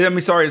tennis.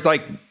 It's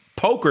like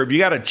poker. If you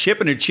got a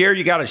chip in a chair,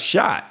 you got a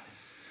shot.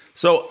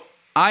 So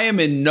I am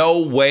in no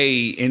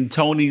way in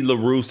Tony La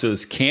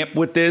Russa's camp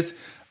with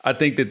this. I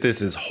think that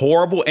this is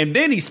horrible. And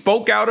then he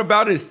spoke out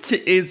about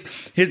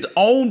his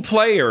own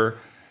player,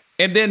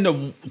 and then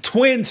the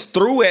Twins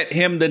threw at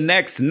him the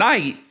next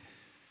night.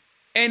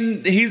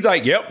 And he's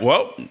like, "Yep,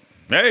 well,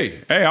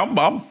 hey,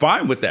 I'm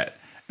fine with that."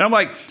 And I'm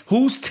like,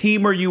 whose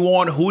team are you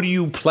on? Who do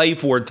you play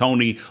for,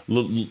 Tony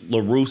La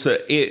Russa?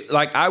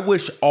 I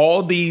wish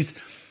all these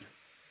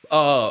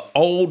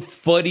old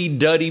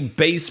fuddy-duddy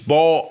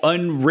baseball,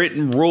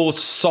 unwritten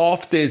rules,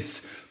 soft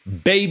as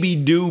baby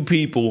do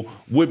people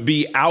would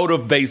be out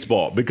of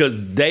baseball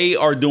because they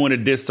are doing a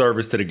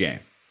disservice to the game.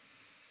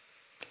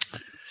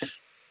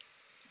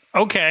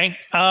 Okay.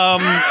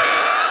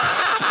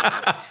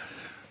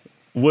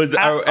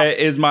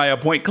 Is my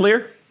point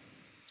clear?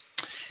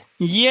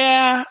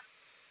 Yeah.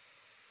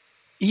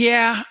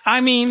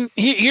 I mean,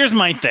 here's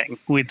my thing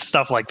with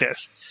stuff like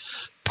this.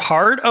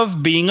 Part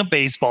of being a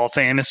baseball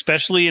fan,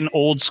 especially an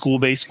old school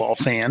baseball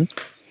fan,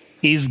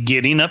 is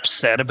getting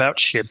upset about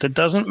shit that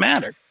doesn't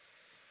matter.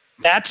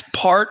 That's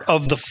part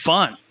of the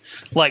fun.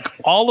 Like,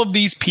 all of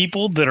these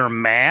people that are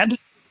mad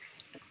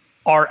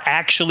are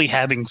actually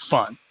having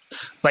fun.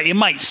 Like, it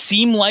might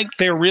seem like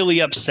they're really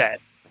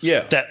upset.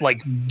 Yeah. That,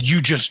 like,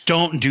 you just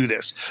don't do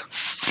this.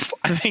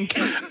 I think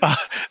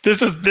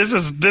this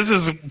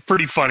is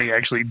pretty funny,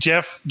 actually.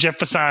 Jeff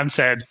Passan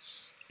said,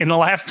 in the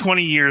last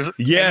 20 years,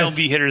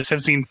 MLB hitters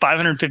have seen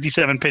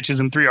 557 pitches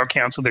and 3-0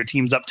 counts with their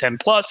teams up 10+.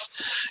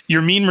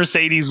 Yermin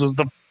Mercedes was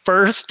the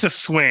first to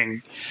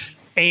swing.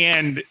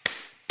 And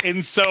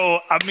so,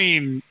 I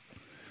mean,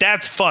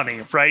 that's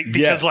funny, right?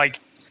 Because, like,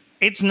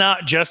 it's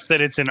not just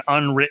that it's an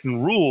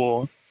unwritten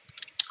rule.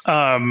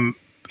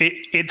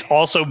 It's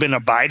also been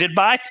abided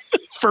by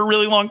for a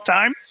really long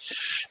time.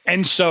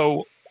 And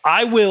so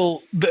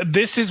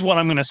this is what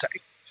I'm going to say.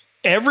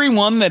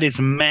 Everyone that is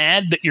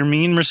mad that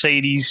Yermin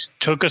Mercedes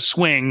took a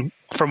swing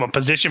from a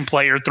position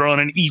player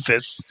throwing an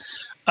eephus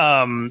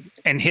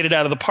and hit it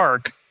out of the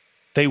park,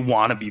 they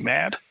want to be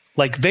mad.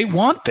 Like, they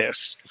want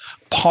this.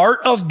 Part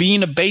of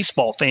being a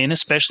baseball fan,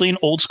 especially an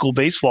old school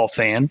baseball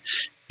fan,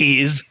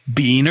 is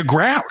being a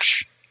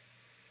grouch.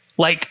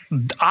 Like,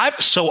 I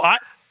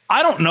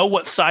don't know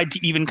what side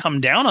to even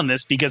come down on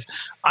this, because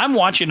I'm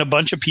watching a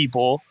bunch of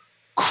people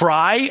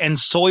cry and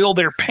soil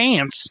their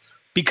pants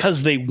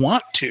because they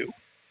want to.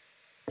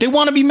 They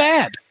want to be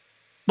mad.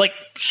 Like,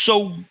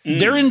 so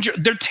they're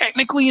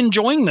technically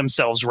enjoying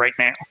themselves right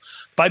now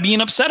by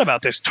being upset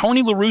about this,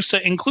 Tony La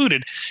Russa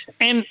included.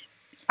 And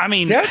I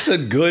mean, that's a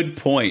good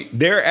point.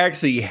 They're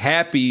actually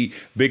happy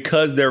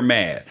because they're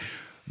mad.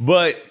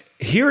 But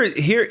here's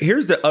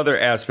the other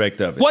aspect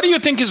of it. What do you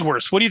think is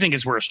worse? What do you think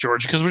is worse,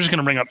 George? Because we're just going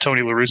to bring up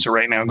Tony La Russa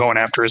right now, going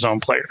after his own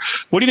player.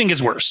 What do you think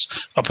is worse?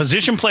 A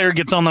position player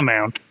gets on the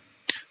mound,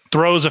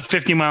 throws a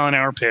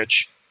 50-mile-an-hour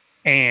pitch,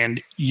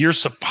 and you're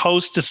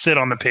supposed to sit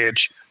on the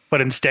pitch,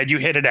 but instead you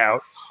hit it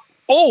out,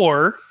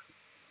 or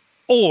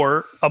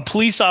a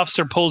police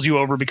officer pulls you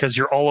over because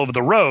you're all over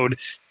the road,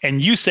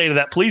 and you say to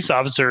that police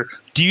officer,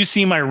 "Do you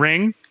see my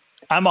ring?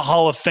 I'm a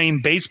Hall of Fame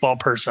baseball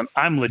person.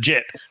 I'm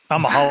legit.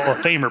 I'm a Hall of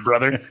Famer,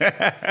 brother."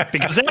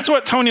 Because that's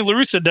what Tony La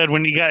Russa did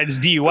when he got his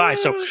DUI.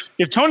 So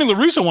if Tony La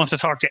Russa wants to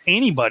talk to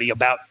anybody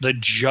about the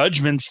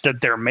judgments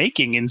that they're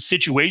making in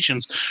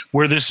situations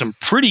where there's some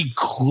pretty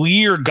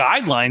clear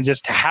guidelines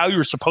as to how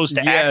you're supposed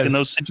to act in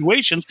those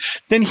situations,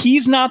 then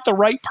he's not the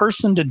right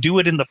person to do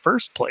it in the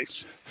first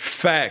place.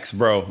 Facts,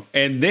 bro.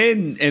 And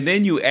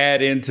then you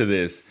add into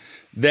this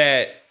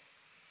that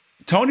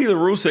Tony La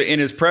Russa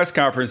in his press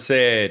conference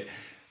said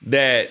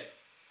that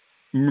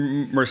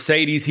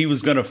Mercedes, he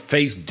was going to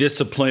face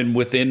discipline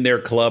within their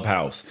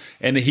clubhouse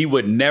and he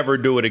would never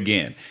do it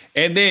again.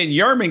 And then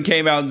Yermin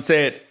came out and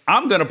said,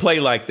 "I'm going to play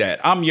like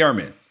that. I'm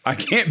Yermin. I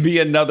can't be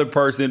another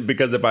person,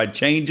 because if I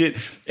change it,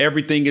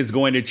 everything is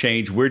going to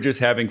change. We're just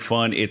having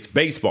fun. It's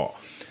baseball."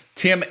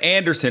 Tim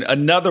Anderson,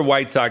 another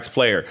White Sox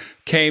player,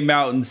 came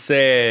out and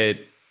said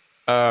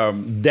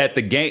that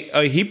the game,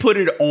 he put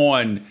it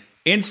on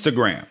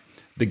Instagram.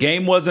 The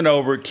game wasn't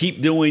over.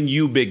 Keep doing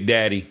you, Big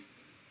Daddy.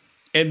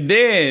 And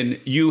then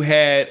you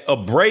had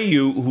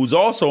Abreu, who's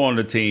also on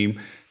the team,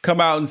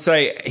 come out and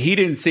say he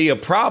didn't see a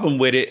problem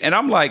with it. And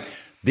I'm like,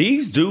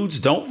 these dudes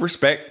don't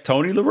respect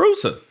Tony La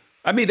Russa.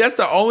 I mean, that's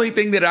the only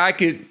thing that I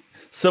could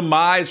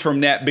surmise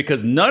from that,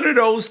 because none of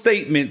those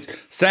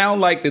statements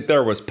sound like that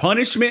there was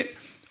punishment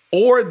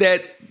or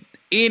that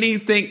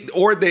anything,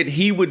 or that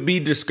he would be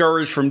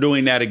discouraged from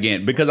doing that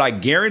again. Because I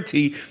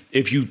guarantee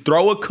if you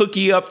throw a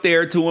cookie up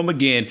there to him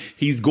again,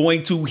 he's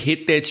going to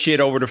hit that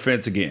shit over the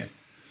fence again.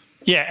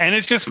 Yeah, and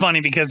it's just funny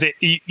because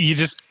you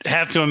just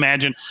have to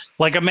imagine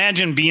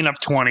being up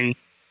 20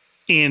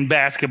 in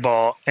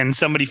basketball and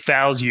somebody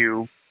fouls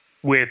you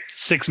with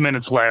 6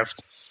 minutes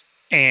left,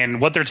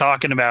 and what they're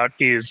talking about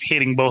is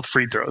hitting both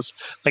free throws.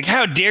 Like,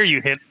 how dare you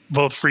hit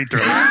both free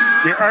throws?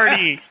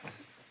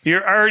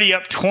 You're already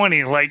up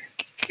 20. Like,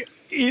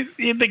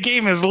 the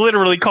game is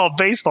literally called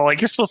baseball.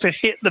 Like, you're supposed to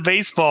hit the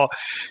baseball.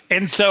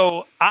 And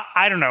so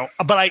I don't know,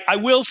 but I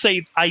will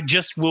say, I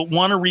just will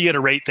want to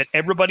reiterate that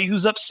everybody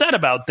who's upset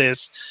about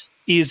this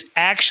is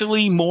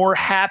actually more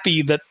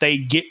happy that they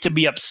get to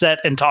be upset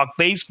and talk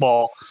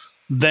baseball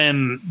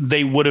than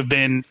they would have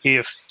been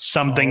if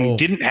something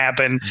didn't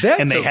happen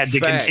and they had to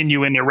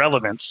continue in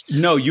irrelevance.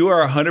 No, you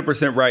are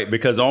 100% right,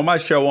 because on my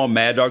show on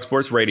Mad Dog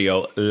Sports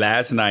Radio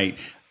last night,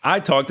 I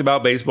talked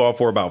about baseball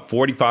for about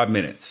 45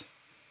 minutes.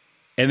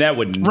 And that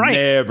would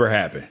never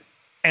happen.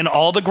 And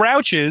all the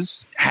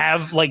grouches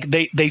have, like,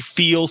 they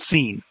feel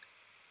seen.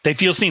 They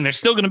feel seen. They're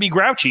still going to be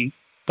grouchy,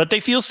 but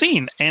they feel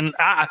seen. And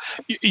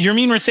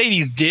Yermin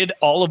Mercedes did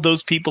all of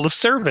those people a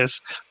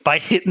service by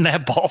hitting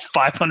that ball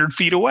 500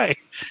 feet away.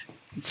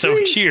 So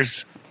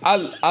cheers. I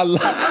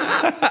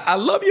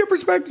love your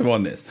perspective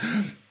on this.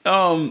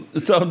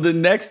 So the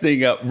next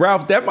thing up,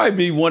 Ralph, that might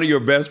be one of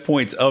your best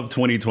points of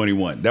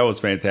 2021. That was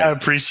fantastic. I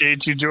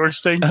appreciate you, George.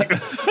 Thank you.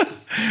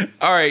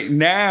 All right.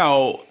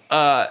 Now,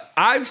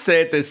 I've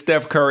said that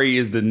Steph Curry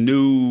is the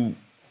new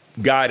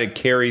guy to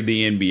carry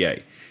the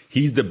NBA.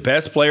 He's the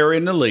best player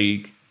in the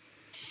league.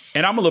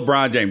 And I'm a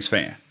LeBron James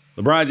fan.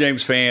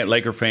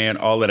 Laker fan,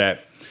 all of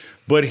that.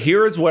 But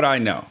here's what I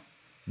know.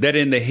 That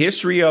in the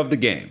history of the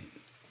game,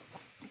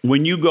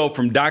 when you go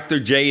from Dr.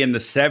 J in the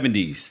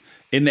 70s,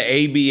 in the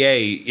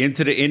ABA,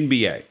 into the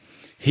NBA,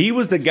 he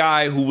was the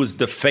guy who was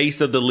the face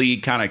of the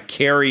league, kind of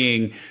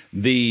carrying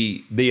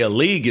the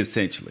league,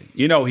 essentially.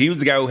 You know, he was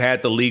the guy who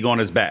had the league on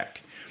his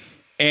back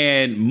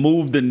and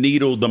moved the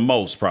needle the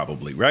most,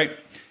 probably, right?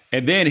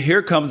 And then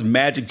here comes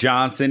Magic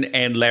Johnson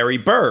and Larry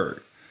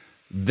Bird.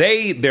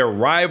 Their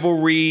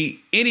rivalry,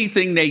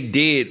 anything they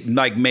did,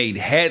 like, made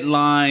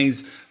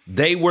headlines.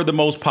 They were the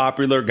most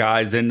popular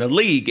guys in the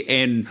league.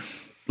 And,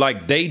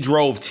 like, they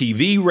drove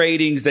TV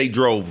ratings, they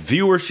drove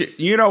viewership,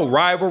 you know,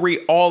 rivalry,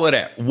 all of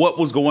that. What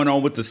was going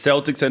on with the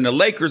Celtics and the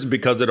Lakers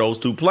because of those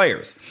two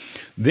players.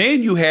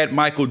 Then you had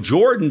Michael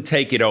Jordan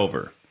take it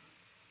over,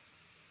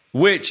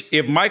 which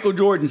if Michael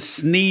Jordan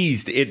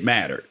sneezed, it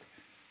mattered.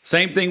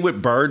 Same thing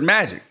with Bird,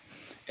 Magic.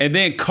 And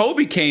then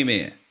Kobe came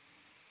in.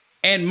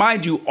 And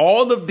mind you,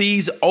 all of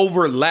these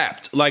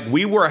overlapped. Like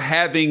we were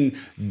having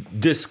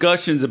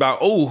discussions about,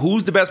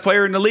 who's the best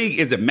player in the league?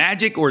 Is it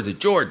Magic or is it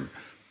Jordan?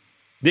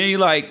 Then you're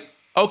like,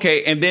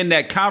 okay. And then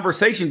that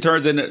conversation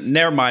turns into,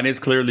 never mind, it's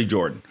clearly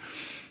Jordan.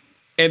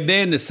 And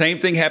then the same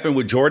thing happened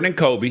with Jordan and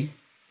Kobe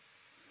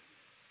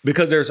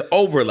because there's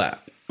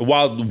overlap.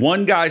 While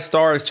one guy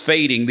starts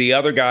fading, the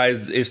other guy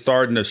is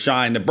starting to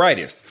shine the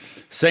brightest.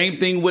 Same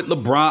thing with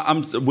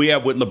LeBron. We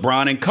have with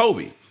LeBron and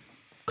Kobe.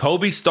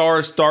 Kobe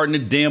stars starting to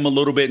dim a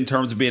little bit in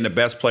terms of being the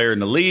best player in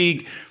the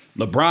league.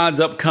 LeBron's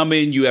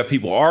upcoming. You have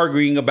people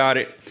arguing about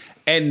it.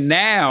 And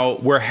now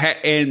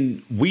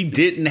we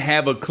didn't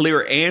have a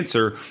clear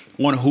answer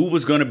on who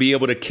was going to be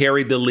able to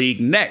carry the league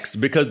next,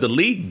 because the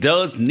league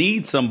does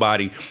need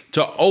somebody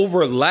to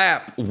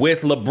overlap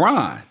with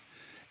LeBron.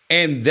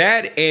 And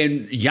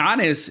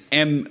Giannis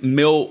and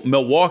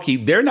Milwaukee,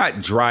 they're not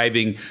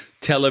driving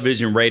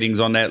television ratings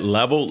on that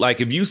level.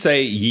 Like if you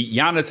say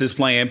Giannis is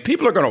playing,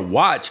 people are going to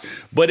watch,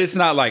 but it's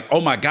not like,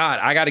 oh my God,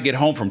 I got to get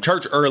home from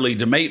church early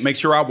to make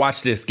sure I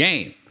watch this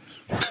game.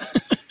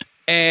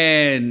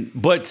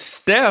 But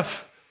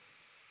Steph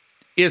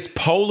is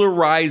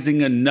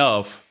polarizing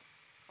enough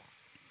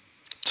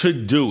to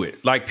do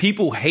it. Like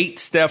people hate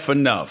Steph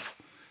enough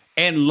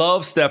and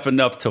love Steph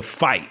enough to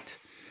fight.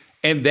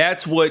 And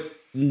that's what,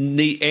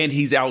 and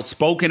he's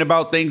outspoken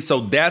about things. So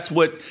that's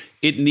what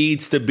it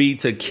needs to be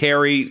to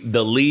carry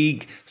the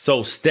league.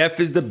 So Steph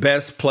is the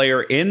best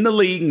player in the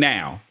league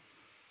now.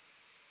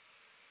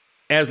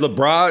 As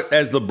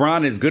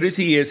LeBron, as good as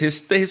he is,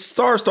 his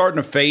star's starting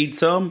to fade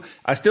some.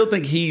 I still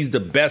think he's the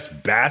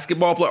best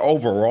basketball player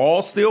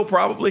overall still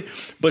probably.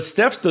 But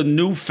Steph's the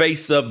new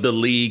face of the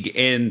league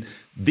and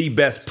the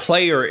best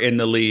player in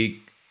the league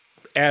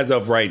as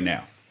of right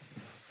now.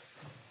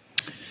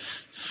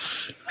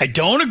 I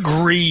don't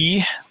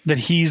agree that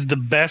he's the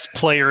best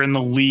player in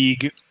the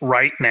league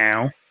right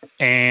now.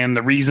 And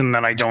the reason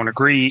that I don't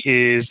agree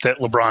is that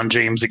LeBron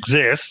James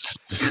exists.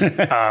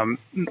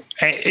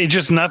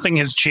 Nothing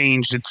has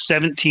changed. It's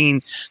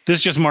 17.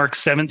 This just marks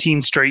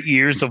 17 straight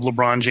years of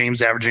LeBron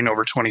James averaging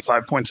over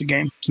 25 points a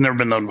game. It's never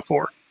been done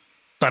before.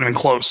 Not even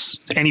close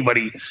to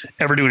anybody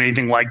ever doing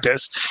anything like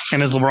this.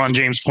 And as LeBron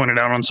James pointed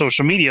out on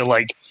social media,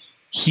 like,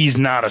 he's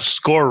not a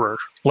scorer.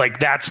 Like,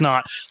 that's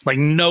not, like,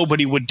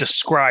 nobody would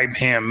describe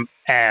him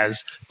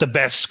as the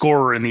best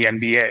scorer in the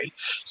NBA.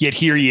 Yet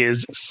here he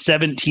is,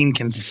 17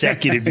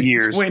 consecutive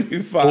years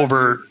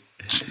over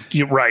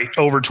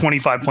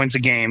 25 points a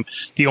game.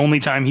 The only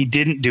time he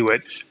didn't do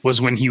it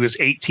was when he was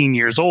 18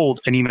 years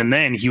old, and even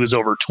then he was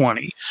over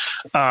 20.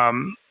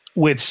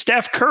 With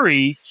Steph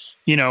Curry,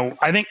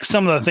 I think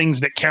some of the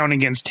things that count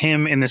against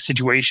him in this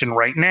situation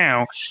right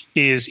now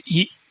is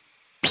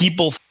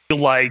people feel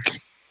like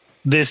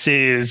this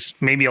is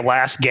maybe a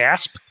last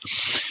gasp.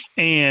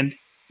 And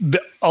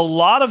a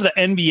lot of the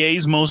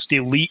NBA's most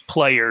elite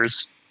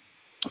players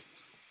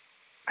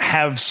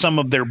have some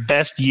of their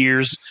best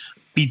years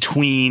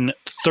between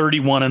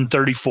 31 and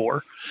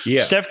 34.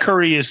 Yeah. Steph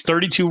Curry is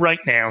 32 right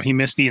now. He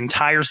missed the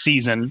entire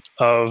season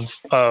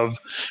of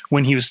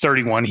when he was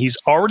 31. He's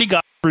already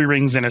got 3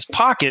 rings in his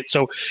pocket.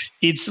 So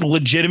it's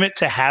legitimate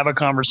to have a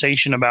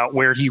conversation about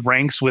where he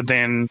ranks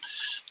within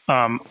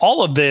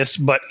all of this,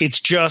 but it's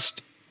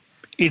just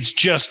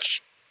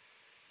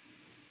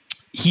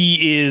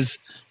he's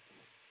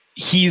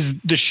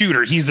the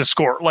shooter. He's the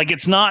scorer. Like,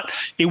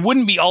 it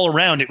wouldn't be all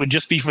around. It would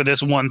just be for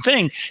this one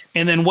thing.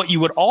 And then what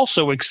you would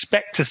also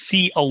expect to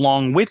see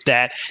along with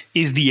that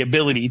is the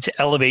ability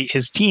to elevate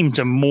his team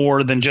to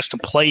more than just a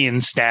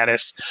play-in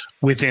status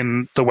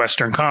within the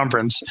Western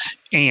Conference.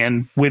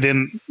 And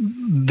within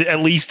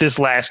at least this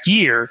last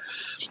year,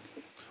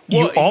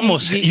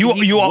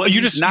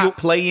 he's not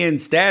play-in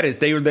status.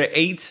 They were the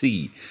 8th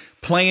seed.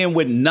 Playing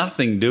with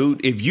nothing,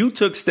 dude. If you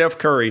took Steph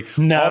Curry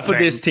off of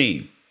this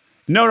team,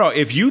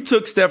 if you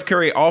took Steph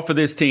Curry off of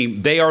this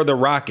team, they are the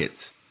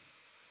Rockets.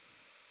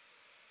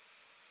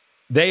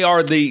 They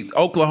are the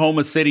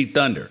Oklahoma City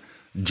Thunder.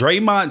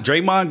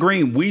 Draymond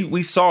Green,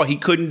 we saw he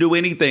couldn't do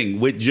anything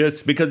with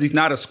just because he's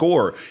not a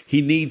scorer.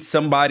 He needs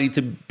somebody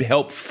to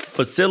help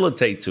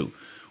facilitate to.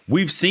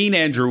 We've seen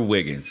Andrew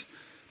Wiggins.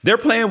 They're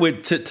playing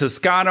with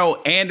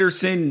Toscano,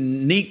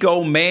 Anderson,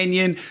 Nico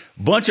Mannion,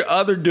 bunch of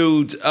other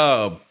dudes.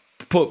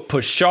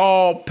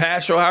 Paschal,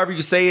 however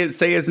you say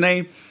his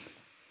name.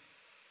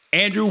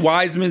 Andrew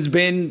Wiseman's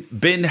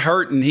been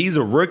hurt and he's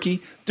a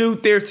rookie.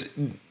 Dude,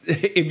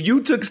 if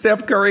you took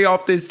Steph Curry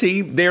off this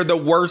team, they're the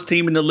worst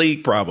team in the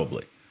league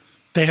probably.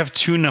 They have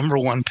 2 number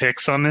 1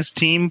 picks on this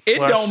team. It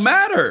don't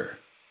matter.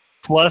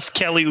 Plus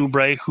Kelly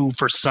Oubre, who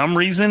for some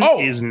reason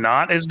is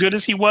not as good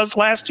as he was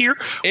last year.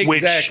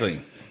 Exactly.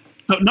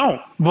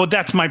 Well,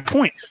 that's my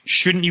point.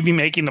 Shouldn't you be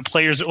making the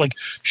players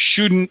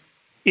shouldn't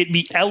it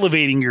be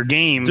elevating your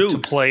game to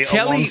play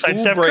alongside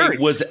Steph Curry? Kelly Oubre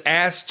was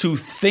asked to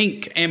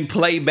think and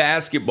play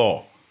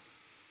basketball.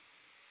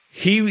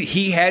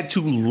 He had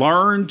to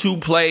learn to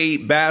play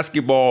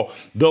basketball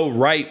the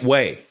right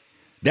way.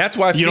 That's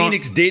why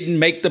Phoenix didn't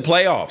make the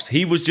playoffs.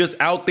 He was just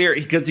out there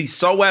because he's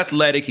so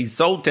athletic. He's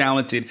so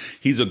talented.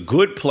 He's a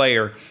good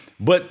player.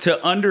 but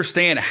to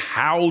understand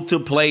how to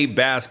play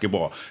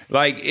basketball.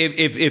 Like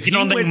if you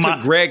don't went to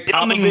Greg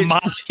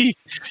Popovich,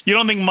 you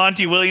don't think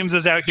Monty Williams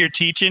is out here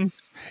teaching?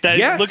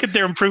 Yes. Look at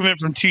their improvement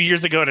from 2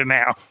 years ago to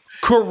now.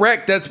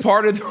 Correct. That's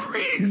part of the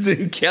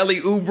reason Kelly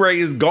Oubre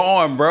is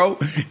gone, bro.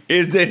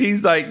 Is that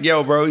he's like,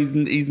 yo, bro,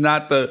 he's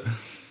not a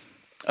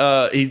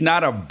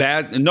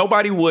bad.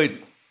 Nobody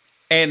would,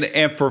 and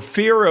for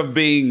fear of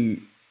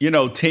being,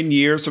 10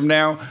 years from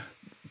now,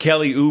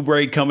 Kelly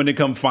Oubre coming to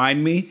come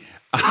find me.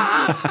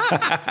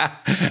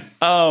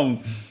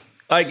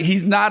 Like,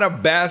 he's not a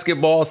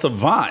basketball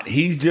savant.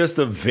 He's just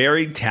a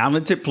very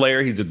talented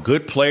player. He's a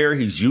good player.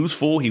 He's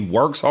useful. He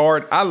works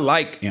hard. I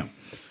like him.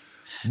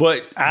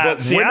 But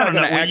we're not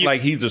going to act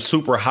like he's a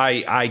super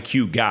high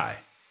IQ guy.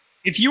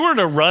 If you were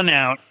to run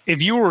out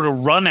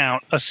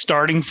a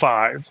starting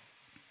five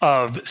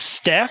of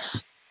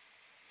Steph,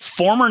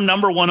 former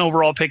number 1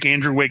 overall pick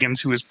Andrew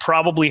Wiggins, who is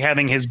probably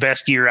having his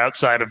best year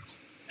outside of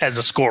as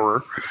a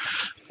scorer,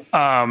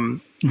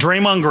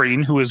 Draymond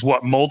Green, who is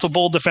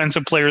multiple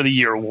Defensive Player of the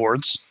Year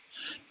awards,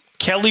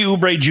 Kelly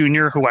Oubre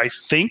Jr., who I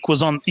think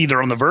was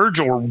either on the verge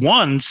or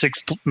won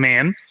sixth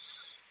man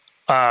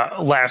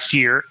last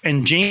year,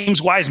 and James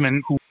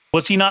Wiseman, who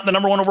was he not the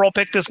number 1 overall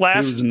pick this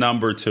last? He was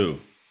number 2.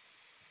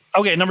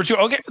 Okay, number 2.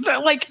 Okay,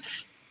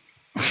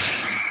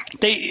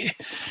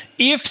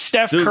 if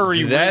Steph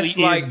Curry really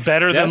is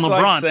better than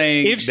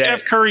LeBron, if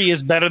Steph Curry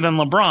is better than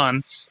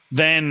LeBron,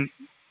 then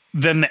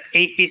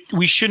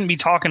we shouldn't be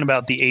talking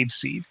about the 8th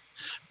seed,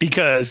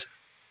 because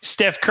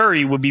Steph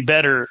Curry would be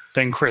better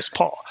than Chris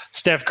Paul.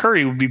 Steph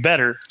Curry would be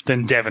better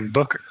than Devin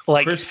Booker.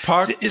 Like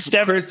Steph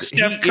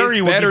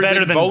Curry would be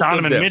better than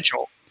Donovan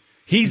Mitchell.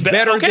 He's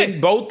better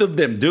than both of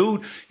them,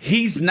 dude.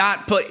 He's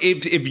not.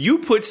 If you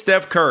put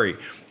Steph Curry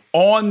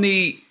on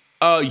the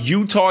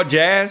Utah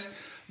Jazz,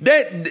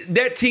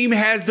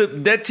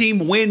 that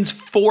team wins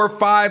 4 or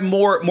 5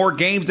 more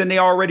games than they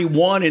already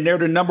won, and they're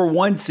the number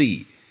 1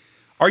 seed.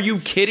 Are you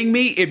kidding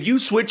me? If you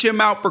switch him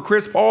out for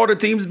Chris Paul, the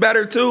team's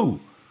better too.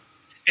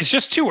 It's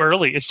just too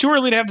early. It's too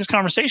early to have this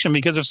conversation,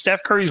 because if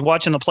Steph Curry's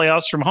watching the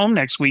playoffs from home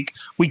next week,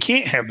 we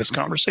can't have this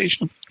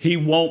conversation. He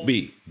won't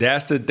be.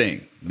 That's the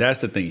thing.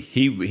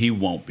 He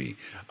won't be.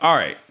 All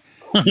right.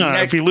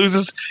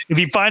 If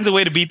he finds a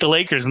way to beat the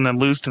Lakers and then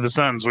lose to the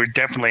Suns, we're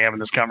definitely having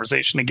this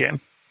conversation again.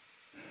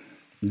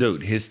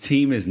 Dude, his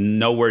team is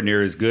nowhere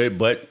near as good,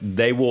 but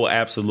they will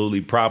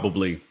absolutely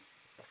probably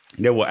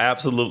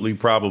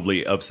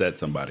upset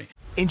somebody.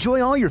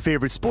 Enjoy all your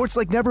favorite sports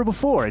like never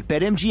before at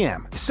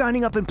BetMGM.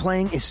 Signing up and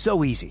playing is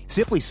so easy.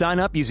 Simply sign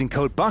up using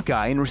code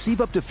Buckeye and receive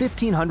up to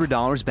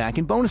 $1,500 back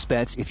in bonus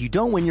bets if you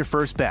don't win your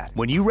first bet.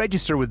 When you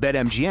register with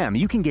BetMGM,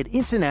 you can get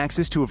instant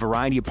access to a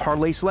variety of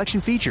parlay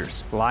selection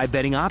features, live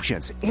betting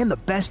options, and the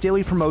best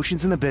daily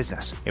promotions in the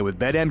business. And with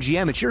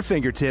BetMGM at your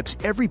fingertips,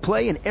 every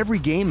play and every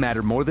game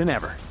matter more than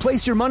ever.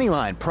 Place your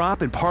moneyline,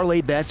 prop, and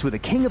parlay bets with the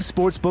king of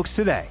sportsbooks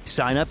today.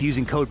 Sign up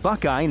using code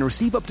Buckeye and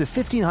receive up to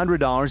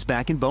 $1,500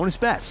 back in bonus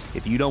bets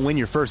if you don't win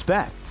your first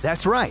bet.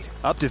 That's right,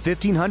 up to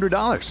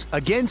 $1,500.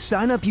 Again,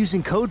 sign up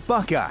using code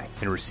Buckeye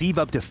and receive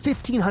up to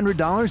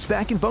 $1,500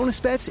 back in bonus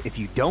bets if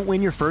you don't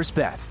win your first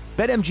bet.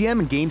 BetMGM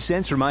and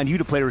GameSense remind you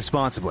to play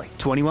responsibly.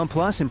 21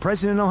 plus and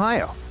present in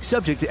Ohio.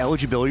 Subject to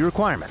eligibility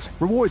requirements.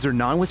 Rewards are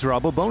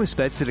non-withdrawable bonus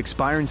bets that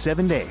expire in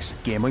 7 days.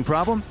 Gambling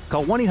problem?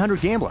 Call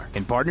 1-800-GAMBLER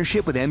in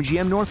partnership with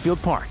MGM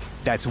Northfield Park.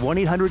 That's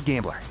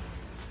 1-800-GAMBLER.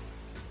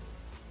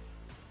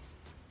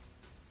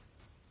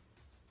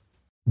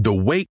 The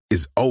wait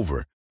is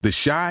over. The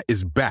Chi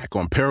is back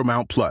on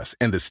Paramount Plus,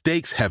 and the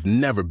stakes have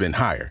never been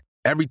higher.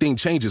 Everything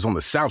changes on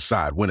the South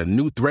Side when a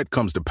new threat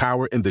comes to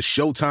power in the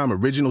Showtime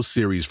original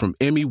series from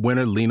Emmy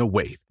winner Lena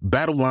Waithe.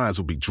 Battle lines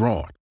will be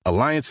drawn,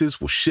 alliances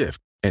will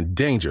shift, and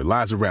danger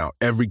lies around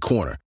every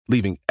corner,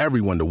 leaving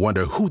everyone to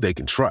wonder who they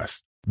can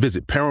trust.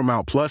 Visit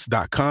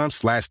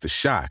ParamountPlus.com/The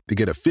Chi to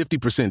get a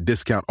 50%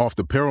 discount off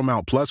the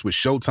Paramount Plus with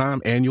Showtime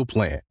annual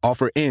plan.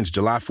 Offer ends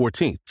July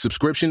 14th.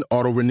 Subscription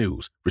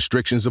auto-renews.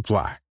 Restrictions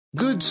apply.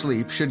 Good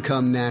sleep should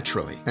come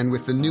naturally, and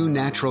with the new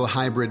Natural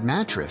Hybrid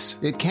mattress,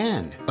 it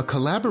can. A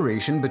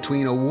collaboration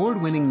between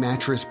award-winning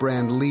mattress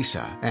brand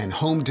Leesa and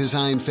home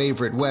design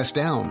favorite West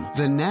Elm,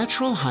 the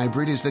Natural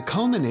Hybrid is the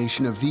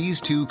culmination of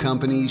these two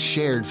companies'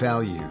 shared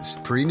values: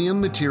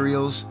 premium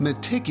materials,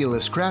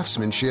 meticulous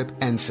craftsmanship,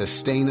 and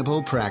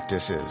sustainable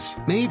practices.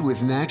 Made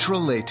with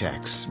natural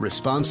latex,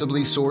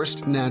 responsibly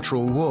sourced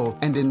natural wool,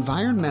 and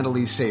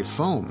environmentally safe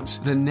foams,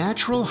 the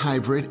Natural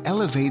Hybrid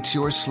elevates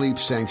your sleep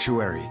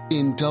sanctuary,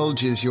 indulges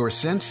your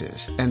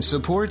senses, and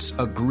supports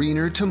a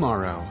greener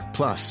tomorrow.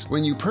 Plus,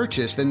 when you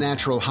purchase the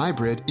Natural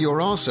Hybrid,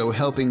 you're also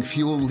helping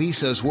fuel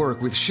Leesa's work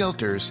with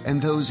shelters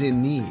and those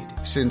in need.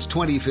 Since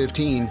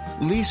 2015,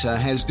 Leesa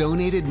has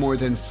donated more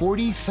than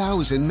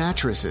 40,000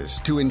 mattresses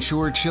to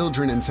ensure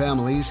children and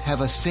families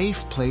have a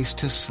safe place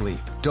to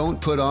sleep.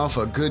 Don't put off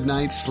a good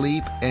night's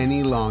sleep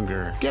any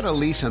longer. Get a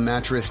Leesa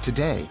mattress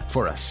today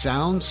for a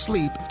sound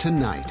sleep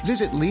tonight.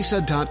 Visit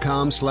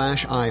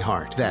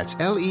Leesa.com/iHeart. That's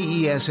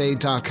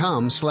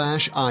LEESA.com/iHeart.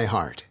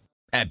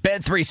 At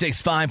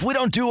Bet365, we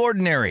don't do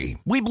ordinary.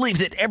 We believe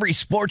that every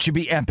sport should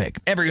be epic.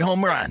 Every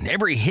home run,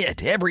 every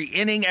hit, every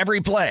inning, every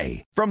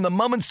play. From the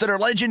moments that are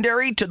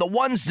legendary to the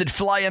ones that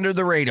fly under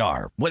the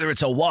radar. Whether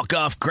it's a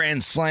walk-off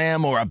grand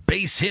slam or a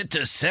base hit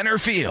to center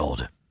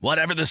field.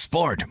 Whatever the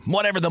sport,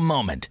 whatever the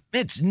moment.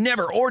 It's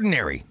never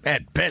ordinary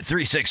at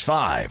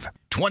Bet365.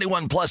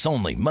 21 plus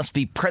only. Must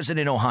be present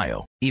in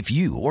Ohio. If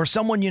you or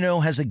someone you know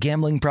has a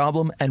gambling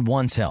problem and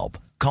wants help,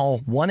 call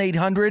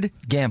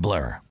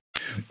 1-800-GAMBLER.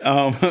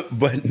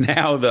 But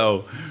now,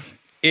 though,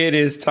 it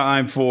is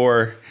time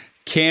for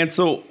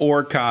Cancel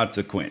or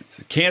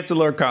Consequence.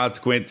 Cancel or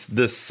Consequence,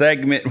 the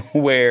segment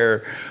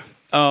where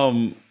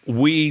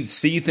we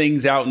see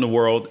things out in the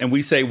world and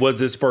we say, was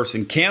this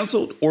person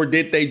canceled or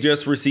did they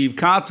just receive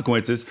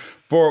consequences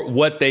for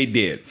what they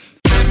did?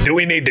 Do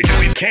we need to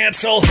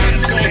cancel?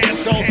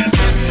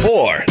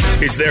 Or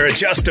is there a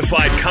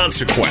justified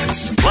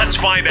consequence? Let's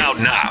find out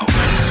now.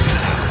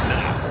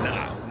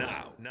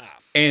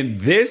 And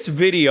this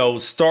video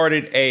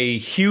started a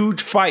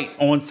huge fight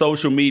on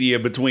social media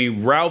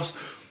between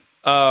Ralph's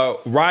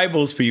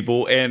Rivals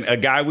people and a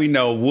guy we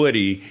know,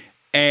 Woody,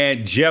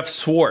 and Jeff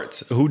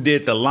Schwartz, who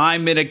did the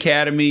Lineman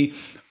Academy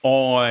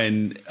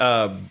on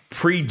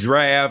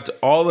pre-draft,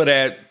 all of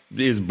that.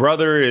 His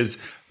brother is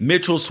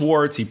Mitchell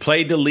Schwartz. He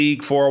played the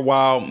league for a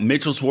while.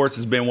 Mitchell Schwartz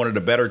has been one of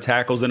the better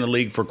tackles in the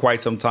league for quite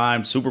some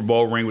time. Super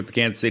Bowl ring with the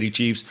Kansas City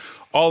Chiefs,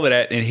 all of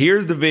that. And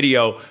here's the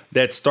video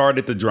that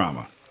started the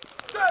drama.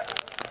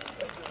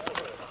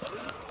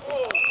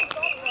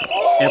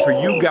 And for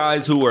you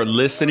guys who are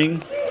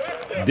listening,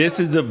 this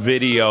is a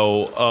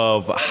video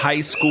of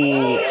high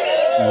school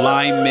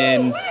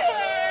linemen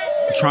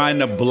trying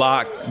to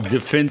block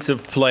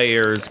defensive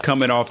players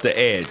coming off the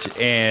edge.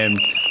 And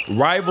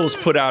Rivals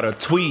put out a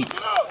tweet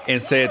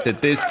and said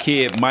that this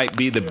kid might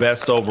be the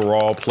best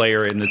overall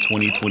player in the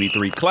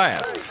 2023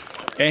 class.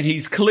 And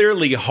he's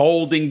clearly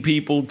holding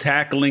people,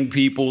 tackling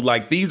people.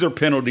 Like, these are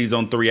penalties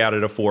on 3 out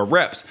of the 4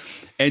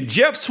 reps. And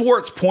Jeff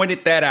Schwartz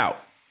pointed that out.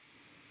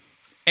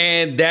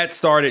 And that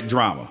started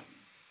drama.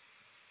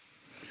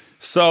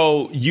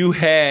 So you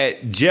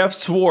had Jeff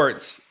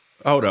Schwartz.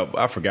 Hold up.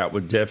 I forgot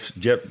what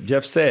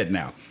Jeff said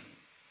now.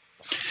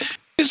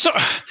 So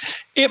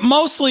it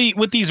mostly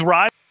with these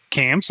rival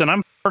camps, and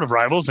I'm part of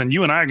Rivals, and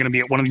you and I are going to be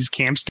at one of these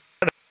camps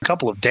in a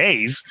couple of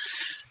days.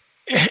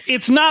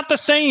 It's not the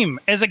same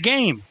as a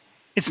game.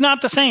 It's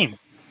not the same.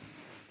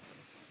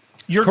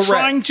 You're Correct.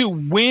 Trying to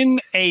win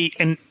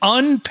an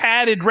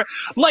unpadded rep.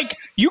 Like,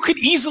 you could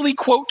easily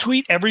quote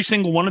tweet every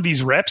single one of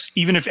these reps,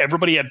 even if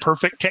everybody had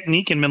perfect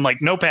technique and been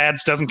like, no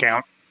pads, doesn't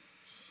count.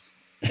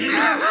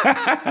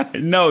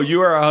 No, you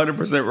are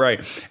 100%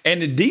 right.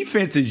 And the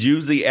defense is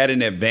usually at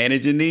an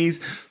advantage in these.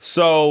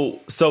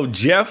 So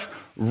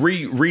Jeff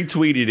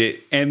retweeted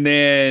it, and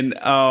then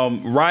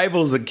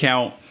Rivals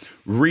account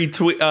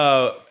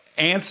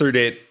answered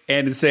it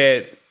and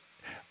said,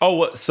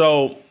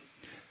 So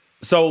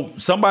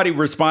somebody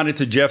responded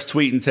to Jeff's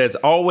tweet and says,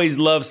 always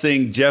love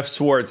seeing Jeff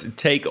Schwartz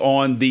take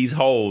on these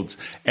holds.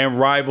 And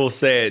Rival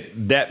said,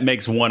 that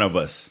makes one of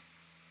us.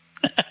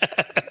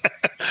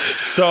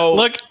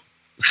 So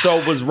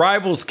was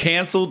Rivals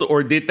canceled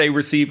or did they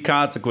receive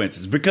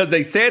consequences? Because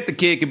they said the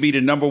kid could be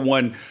the number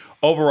 1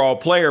 overall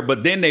player,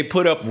 but then they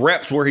put up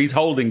reps where he's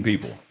holding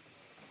people.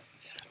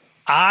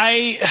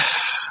 I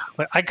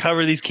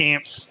cover these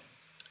camps.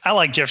 I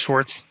like Jeff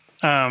Schwartz.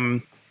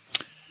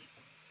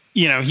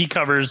 He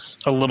covers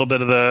a little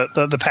bit of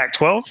the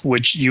Pac-12,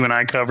 which you and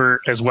I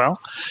cover as well.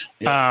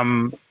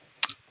 Yeah.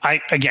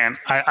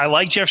 I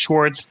like Jeff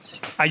Schwartz.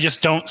 I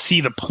just don't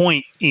see the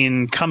point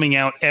in coming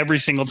out every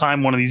single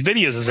time one of these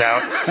videos is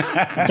out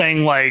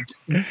saying, like,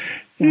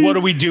 what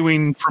are we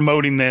doing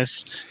promoting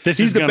this?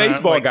 He's the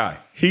baseball guy.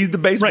 He's the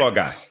baseball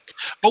guy.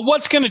 But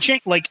what's going to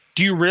change? Like,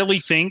 do you really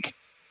think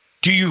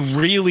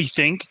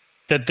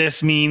that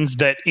this means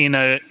that in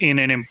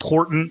an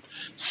important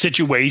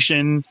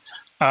situation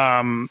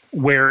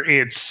where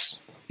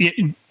it's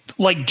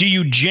like, do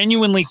you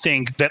genuinely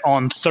think that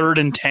on 3rd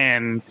and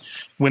 10,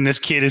 when this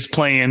kid is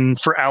playing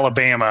for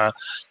Alabama,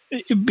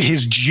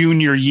 his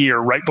junior year,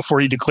 right before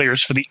he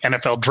declares for the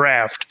NFL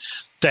draft,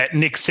 that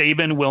Nick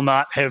Saban will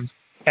not have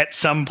at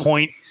some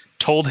point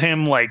told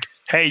him, like,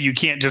 hey, you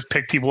can't just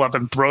pick people up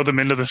and throw them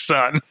into the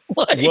sun?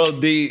 Well,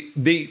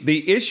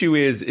 the issue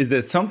is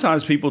that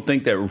sometimes people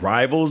think that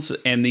Rivals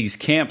and these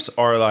camps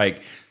are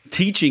like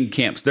teaching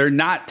camps. They're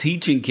not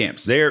teaching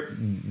camps. They're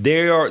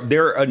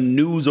a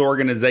news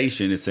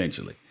organization,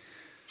 essentially.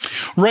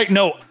 Right.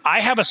 No, I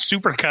have a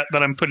supercut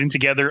that I'm putting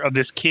together of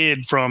this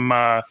kid from,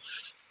 I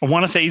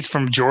want to say he's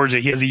from Georgia.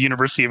 He has a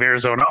University of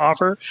Arizona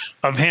offer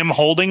of him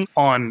holding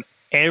on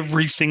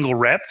every single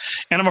rep.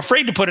 And I'm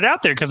afraid to put it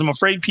out there because I'm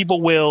afraid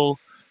people will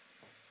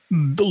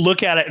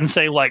look at it and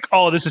say, like,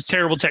 oh, this is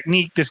terrible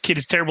technique. This kid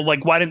is terrible.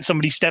 Like, why didn't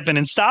somebody step in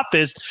and stop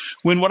this?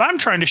 When what I'm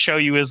trying to show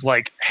you is,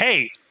 like,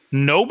 hey,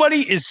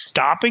 nobody is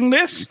stopping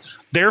this.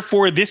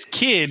 Therefore, this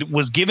kid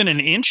was given an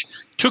inch,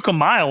 took a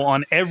mile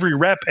on every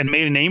rep, and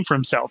made a name for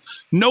himself.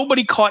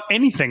 Nobody caught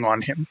anything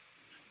on him.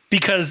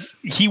 because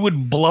he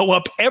would blow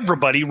up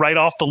everybody right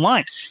off the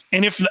line.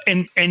 And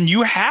and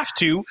you have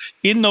to,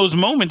 in those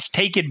moments,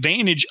 take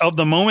advantage of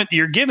the moment that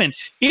you're given.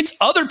 It's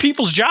other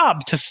people's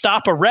job to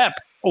stop a rep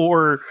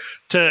or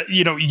to,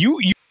 you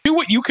do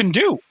what you can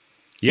do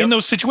in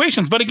those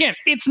situations. But again,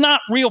 it's not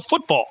real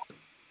football.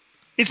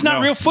 It's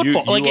not real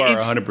football. You are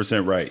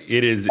 100% right.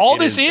 It is. All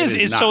this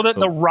is so that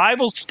the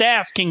Rivals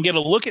staff can get a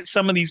look at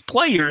some of these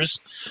players.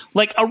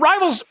 Like a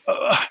Rivals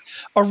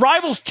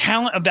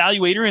talent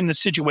evaluator in the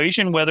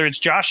situation, whether it's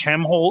Josh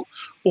Hemholt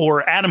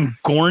or Adam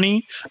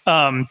Gorney,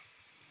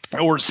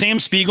 or Sam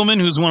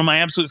Spiegelman, who's one of my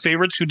absolute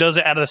favorites, who does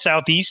it out of the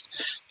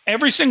Southeast.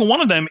 Every single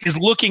one of them is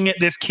looking at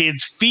this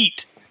kid's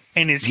feet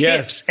and his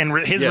hips and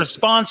his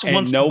response and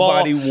once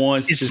nobody the ball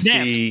wants to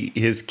snapped. see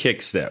his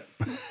kick step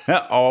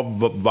all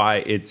by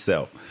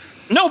itself.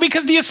 No,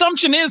 because the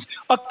assumption is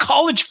a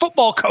college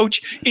football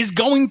coach is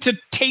going to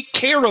take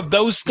care of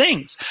those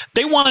things.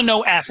 They want to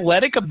know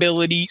athletic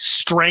ability,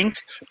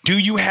 strength. Do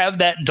you have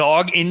that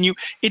dog in you?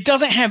 It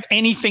doesn't have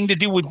anything to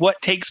do with what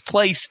takes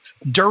place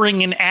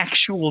during an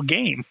actual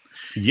game.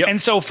 Yep.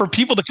 And so for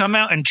people to come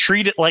out and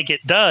treat it like it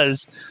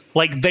does,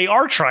 like they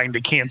are trying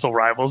to cancel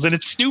Rivals, and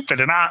it's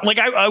stupid. And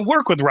I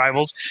work with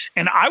Rivals,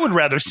 and I would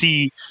rather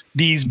see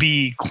these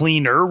be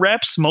cleaner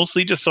reps,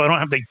 mostly just so I don't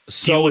have to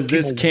deal with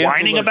this people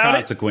whining about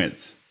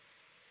consequence?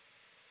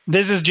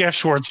 This is Jeff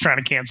Schwartz trying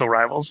to cancel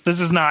Rivals.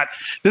 This is not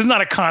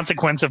a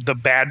consequence of the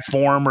bad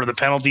form or the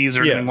penalties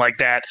or anything like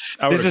that.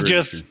 This is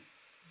just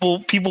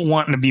people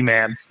wanting to be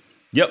mad.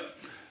 Yep.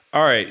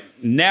 All right,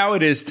 now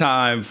it is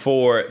time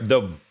for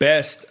the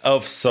best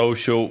of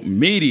social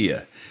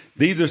media.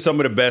 These are some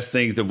of the best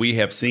things that we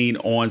have seen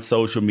on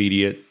social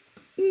media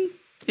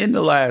in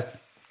the last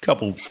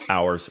couple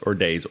hours or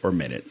days or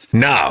minutes.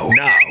 Now,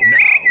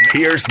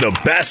 here's the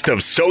best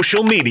of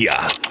social media.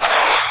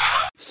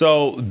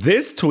 So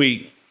this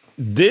tweet,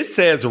 this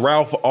says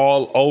Ralph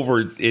all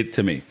over it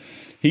to me.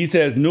 He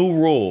says, new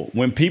rule,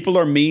 when people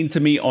are mean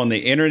to me on the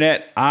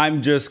internet,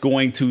 I'm just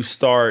going to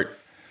start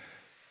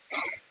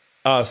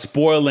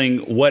spoiling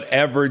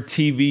whatever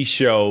TV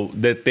show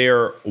that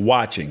they're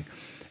watching.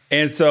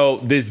 And so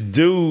this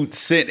dude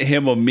sent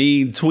him a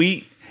mean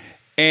tweet,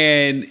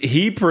 and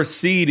he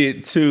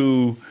proceeded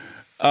to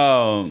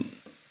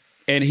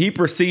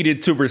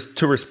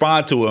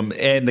respond to him.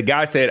 And the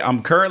guy said,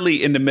 I'm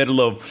currently in the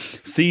middle of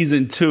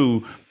season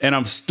 2, and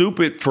I'm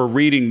stupid for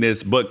reading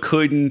this, but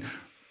couldn't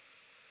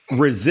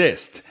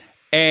resist.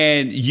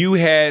 And you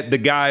had the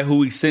guy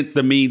who he sent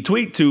the mean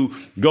tweet to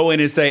go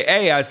in and say,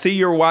 hey, I see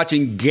you're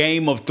watching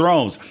Game of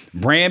Thrones.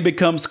 Bran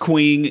becomes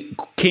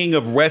king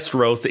of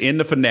Westeros in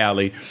the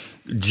finale.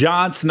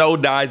 Jon Snow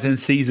dies in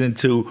season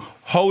 2.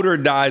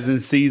 Hodor dies in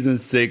season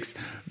 6.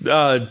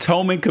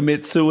 Tommen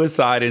commits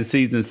suicide in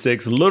season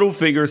 6.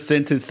 Littlefinger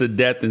sentenced to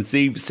death in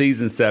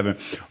season 7.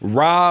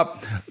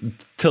 Robb,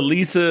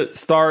 Talisa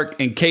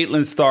Stark, and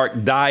Catelyn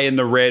Stark die in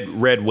the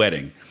Red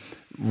Wedding.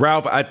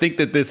 Ralph, I think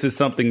that this is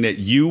something that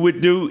you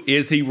would do.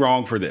 Is he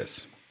wrong for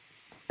this?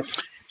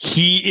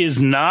 He is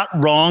not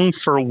wrong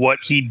for what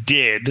he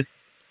did,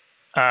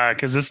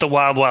 because it's the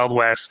Wild Wild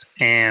West,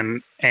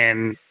 and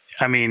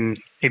I mean,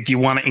 if you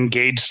want to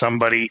engage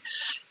somebody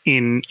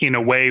in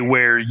a way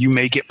where you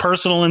make it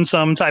personal in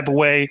some type of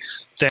way,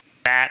 then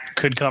that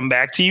could come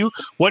back to you.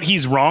 What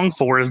he's wrong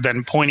for is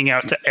then pointing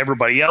out to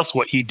everybody else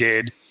what he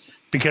did,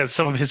 because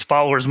some of his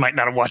followers might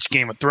not have watched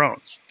Game of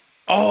Thrones.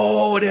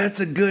 Oh, that's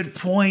a good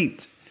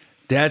point.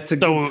 That's a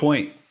good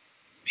point.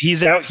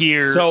 He's out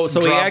here. So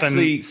he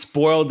actually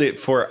spoiled it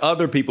for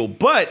other people.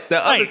 But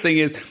the other thing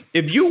is,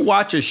 if you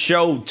watch a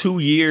show 2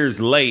 years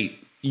late,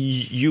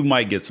 you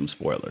might get some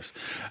spoilers.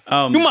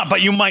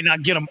 You might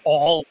not get them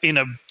all in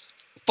a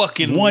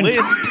fucking list.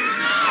 You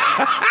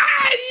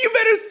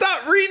better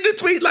stop reading the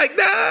tweet like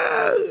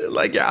that.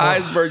 Like your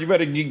eyes burn. You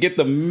better get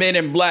the Men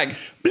in Black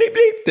bleep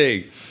bleep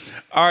thing.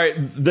 All right,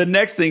 the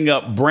next thing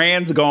up,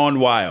 Bran's gone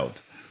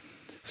wild.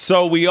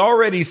 So we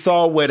already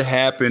saw what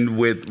happened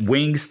with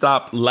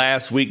Wingstop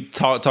last week,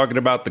 talking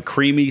about the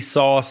creamy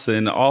sauce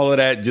and all of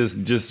that,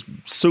 just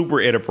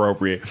super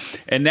inappropriate.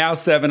 And now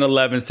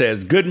 7-Eleven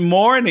says, good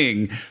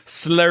morning,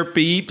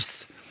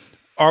 Slurpeeps.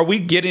 Are we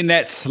getting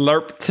that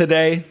slurp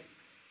today?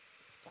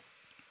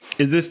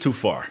 Is this too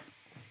far?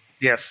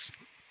 Yes.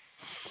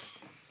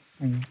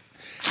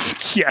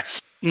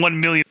 Yes.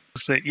 1,000,000%.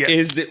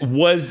 Yes.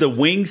 Was the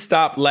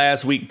Wingstop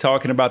last week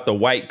talking about the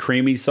white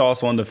creamy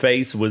sauce on the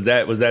face? Was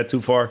that too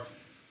far?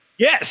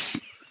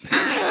 Yes.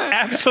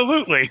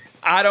 Absolutely.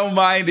 I don't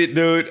mind it,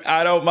 dude.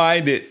 I don't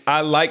mind it.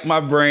 I like my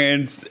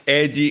brands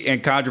edgy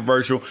and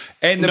controversial.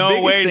 And the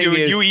biggest thing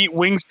is, you eat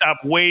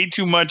Wingstop way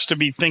too much to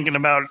be thinking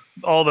about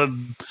all the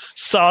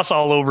sauce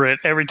all over it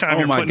every time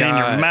you're putting it in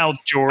your mouth,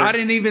 George. I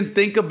didn't even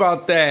think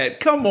about that.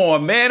 Come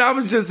on, man. I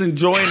was just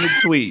enjoying the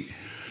tweet.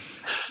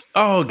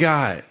 Oh,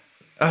 God.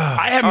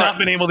 I have not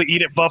been able to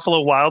eat at Buffalo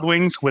Wild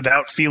Wings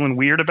without feeling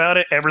weird about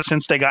it ever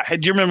since they got. Do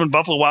you remember when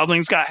Buffalo Wild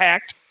Wings got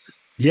hacked?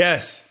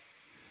 Yes.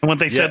 And what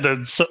they said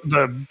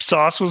the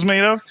sauce was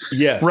made of?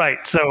 Yes.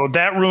 Right. So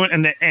that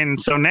ruined,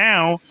 and so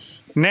now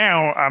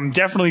Now I'm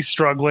definitely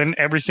struggling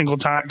every single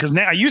time because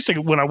now I used to,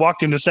 when I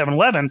walked into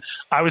 7-Eleven,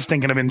 I was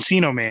thinking of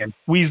Encino Man,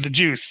 Wheeze the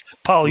Juice,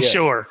 Pauly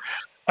Shore,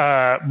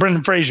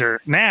 Brendan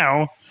Fraser.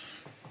 Now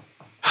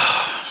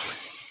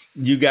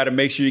you got to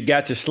make sure you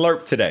got your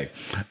slurp today.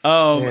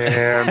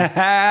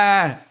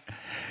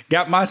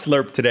 Got my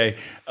slurp today.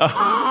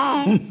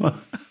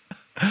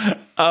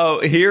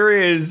 Here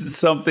is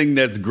something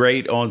that's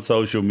great on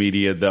social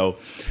media, though.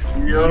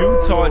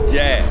 Utah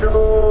Jazz.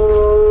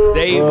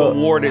 They've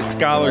awarded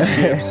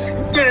scholarships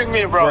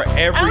for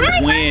every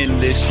win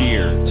this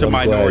year to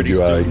minority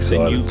students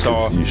in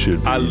Utah.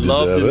 I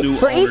love the new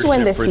For each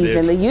win this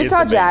season, the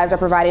Utah Jazz are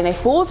providing a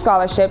full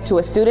scholarship to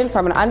a student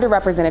from an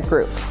underrepresented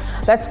group.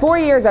 That's 4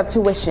 years of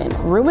tuition,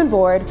 room and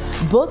board,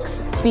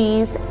 books,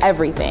 fees,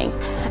 everything.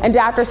 And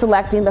after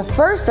selecting the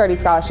first 30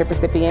 scholarship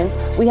recipients,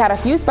 we had a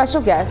few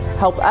special guests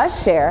help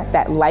us share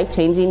that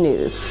life-changing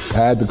news. I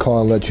had to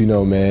call and let you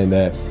know, man,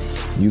 that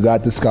you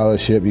got the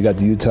scholarship, you got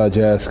the Utah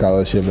Jazz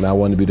scholarship, and I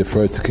wanted to be the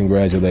first to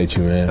congratulate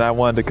you, man. And I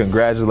wanted to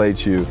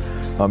congratulate you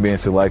on being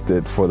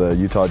selected for the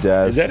Utah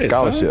Jazz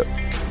scholarship.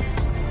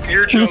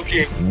 You're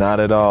joking. Not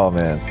at all,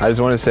 man. I just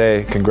want to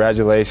say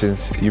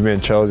congratulations. You've been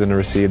chosen to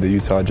receive the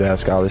Utah Jazz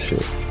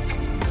scholarship.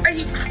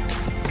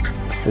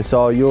 It's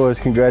all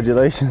yours.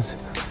 Congratulations.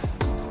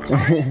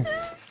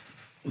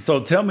 So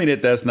tell me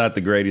that that's not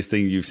the greatest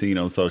thing you've seen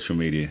on social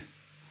media.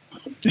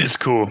 It's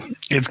cool.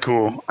 It's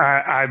cool.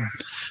 I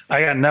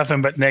got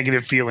nothing but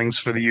negative feelings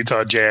for the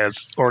Utah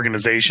Jazz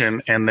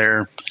organization and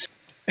their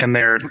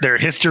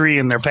history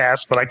and their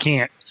past, but I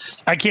can't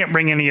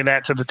bring any of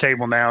that to the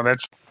table now.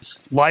 That's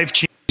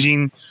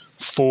life-changing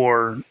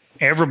for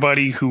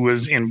everybody who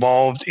was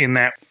involved in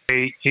that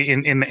way,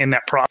 in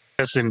that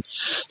process in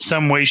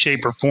some way,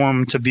 shape, or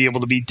form, to be able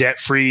to be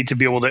debt-free, to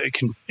be able to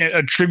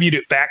attribute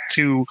it back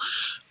to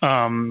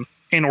an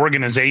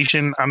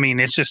organization. I mean,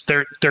 it's just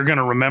they're going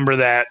to remember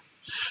that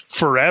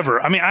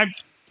forever. I mean, I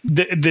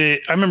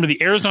remember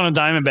the Arizona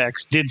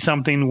Diamondbacks did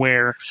something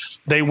where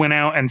they went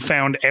out and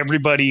found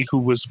everybody who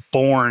was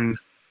born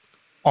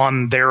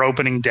on their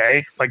opening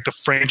day, like the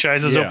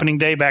franchise's opening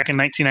day back in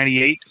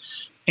 1998.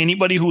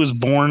 Anybody who was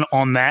born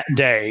on that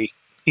day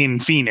in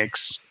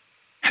Phoenix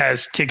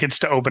has tickets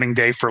to opening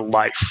day for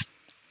life.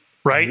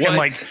 Right. What? And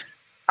like,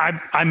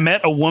 I met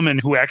a woman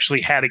who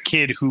actually had a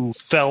kid who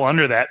fell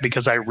under that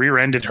because I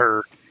rear-ended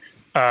her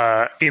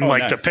in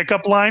the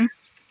pickup line.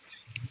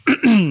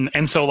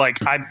 And so like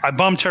I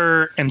bumped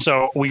her, and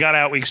so we got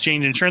out, we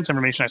exchanged insurance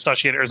information. I saw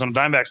she had Arizona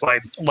Diamondbacks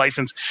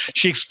license.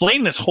 She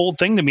explained this whole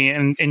thing to me,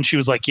 and she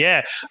was like,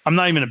 yeah, I'm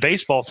not even a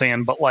baseball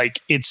fan, but like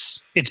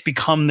it's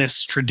become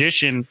this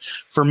tradition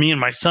for me and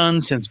my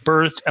son since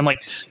birth. And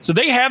like, so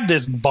they have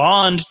this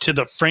bond to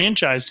the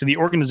franchise, to the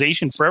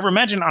organization forever.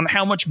 Imagine on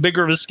how much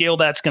bigger of a scale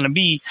that's going to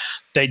be,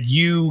 that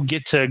you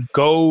get to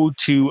go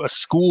to a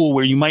school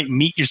where you might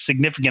meet your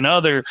significant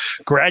other,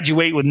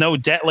 graduate with no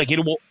debt. Like,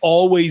 it will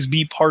always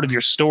be part of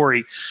your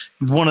story.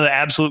 One of the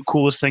absolute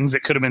coolest things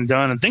that could have been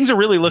done. And things are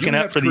really looking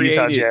up for the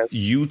Utah Jazz.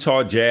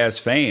 Utah Jazz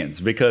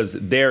fans, because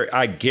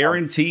I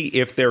guarantee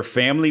if their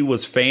family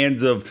was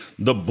fans of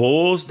the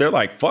Bulls, they're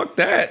like, fuck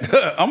that.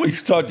 I'm a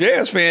Utah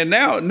Jazz fan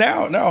now,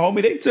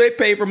 homie. They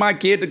paid for my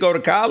kid to go to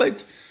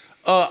college.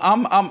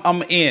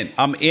 I'm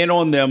in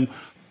on them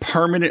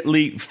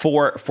permanently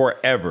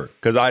forever,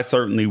 because I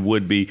certainly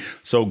would be.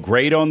 So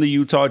great on the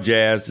Utah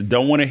Jazz.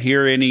 Don't want to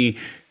hear any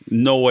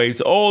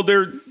noise. Oh,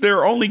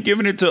 they're only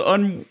giving it to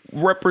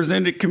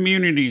unrepresented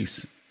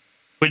communities.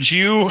 Would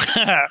you?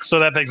 So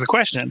that begs the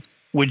question: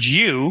 would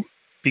you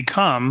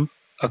become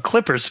a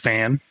Clippers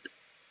fan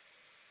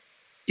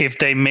if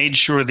they made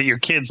sure that your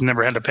kids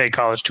never had to pay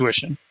college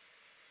tuition?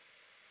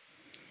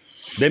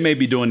 They may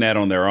be doing that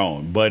on their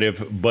own, but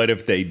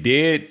if they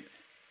did.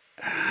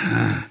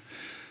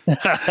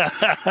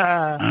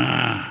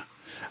 I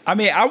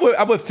mean,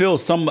 I would feel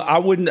some. I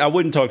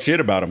wouldn't talk shit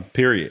about them.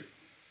 Period.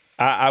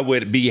 I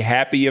would be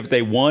happy if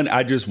they won.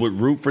 I just would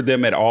root for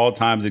them at all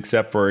times,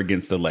 except for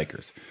against the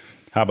Lakers.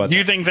 How about? Do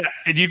you think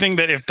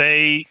that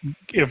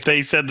if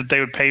they said that they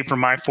would pay for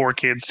my 4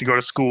 kids to go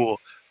to school,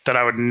 that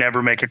I would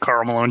never make a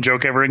Karl Malone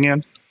joke ever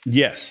again?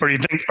 Yes. Or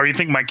you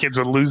think my kids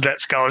would lose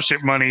that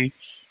scholarship money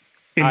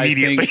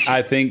immediately?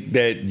 I think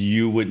that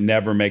you would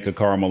never make a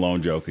Karl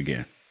Malone joke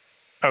again.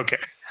 Okay.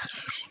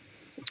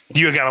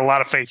 You got a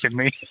lot of faith in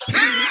me.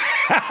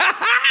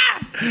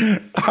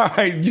 All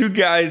right, you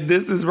guys,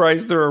 this is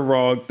Right or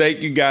Wrong. Thank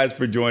you guys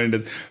for joining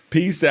us.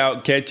 Peace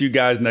out. Catch you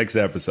guys next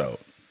episode.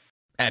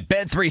 At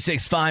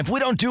Bet365, we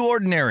don't do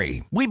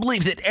ordinary. We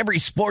believe that every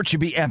sport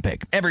should be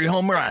epic. Every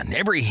home run,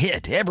 every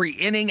hit, every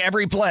inning,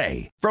 every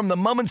play. From the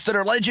moments that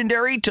are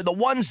legendary to the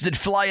ones that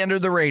fly under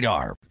the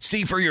radar.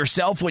 See for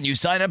yourself when you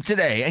sign up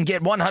today and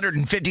get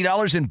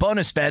 $150 in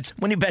bonus bets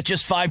when you bet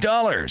just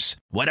 $5.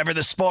 Whatever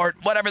the sport,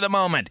 whatever the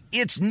moment,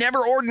 it's never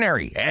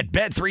ordinary at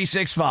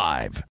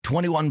Bet365.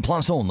 21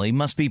 plus only.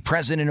 Must be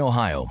present in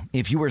Ohio.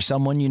 If you or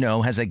someone you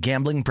know has a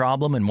gambling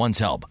problem and wants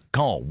help,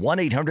 call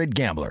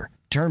 1-800-GAMBLER.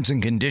 Terms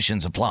and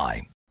conditions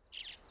apply.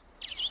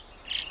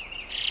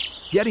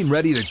 Getting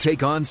ready to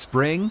take on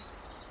spring?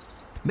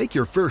 Make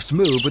your first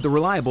move with the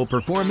reliable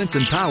performance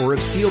and power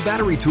of Steel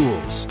battery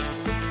tools.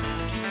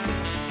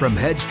 From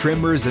hedge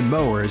trimmers and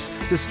mowers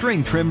to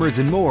string trimmers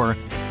and more,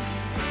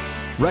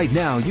 right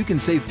now you can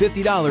save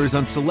 $50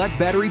 on select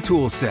battery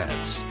tool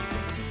sets.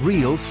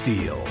 Real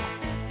Steel.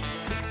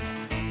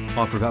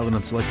 Offer valid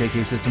on select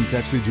AK system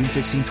sets through June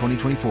 16,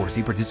 2024.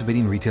 See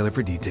participating retailer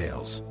for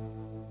details.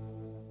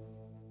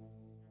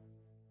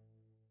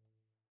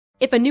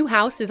 If a new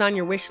house is on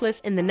your wish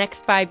list in the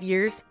next 5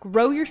 years,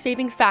 grow your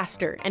savings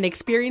faster and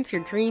experience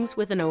your dreams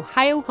with an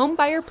Ohio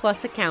Homebuyer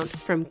Plus account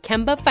from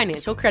Kemba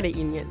Financial Credit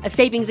Union. A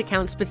savings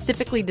account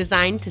specifically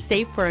designed to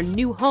save for a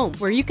new home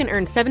where you can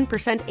earn 7%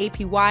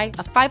 APY,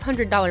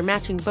 a $500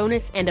 matching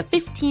bonus, and a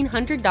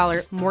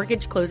 $1,500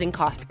 mortgage closing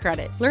cost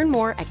credit. Learn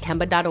more at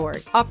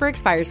Kemba.org. Offer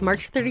expires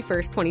March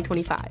 31st,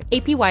 2025.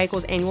 APY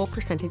equals annual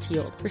percentage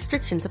yield.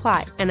 Restrictions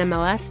apply.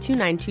 NMLS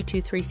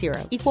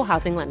 292230. Equal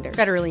housing lender.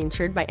 Federally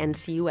insured by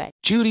NCUA.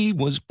 Judy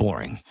was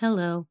boring.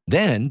 Hello.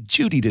 Then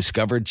Judy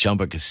discovered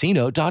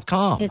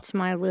ChumbaCasino.com. It's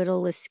my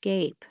little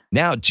escape.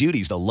 Now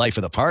Judy's the life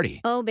of the party.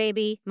 Oh,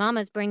 baby,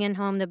 mama's bringing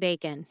home the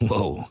bacon.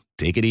 Whoa,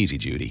 take it easy,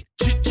 Judy.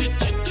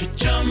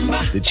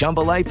 The Chumba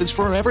life is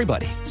for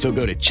everybody. So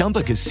go to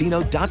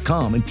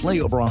ChumbaCasino.com and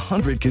play over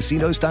 100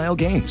 casino-style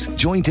games.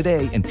 Join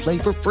today and play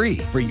for free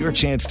for your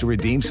chance to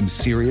redeem some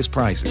serious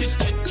prizes.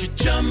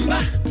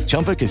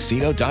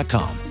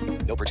 ChumbaCasino.com.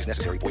 No purchase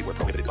necessary. Void where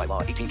prohibited by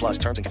law. 18 plus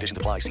terms and conditions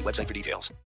apply. See website for details.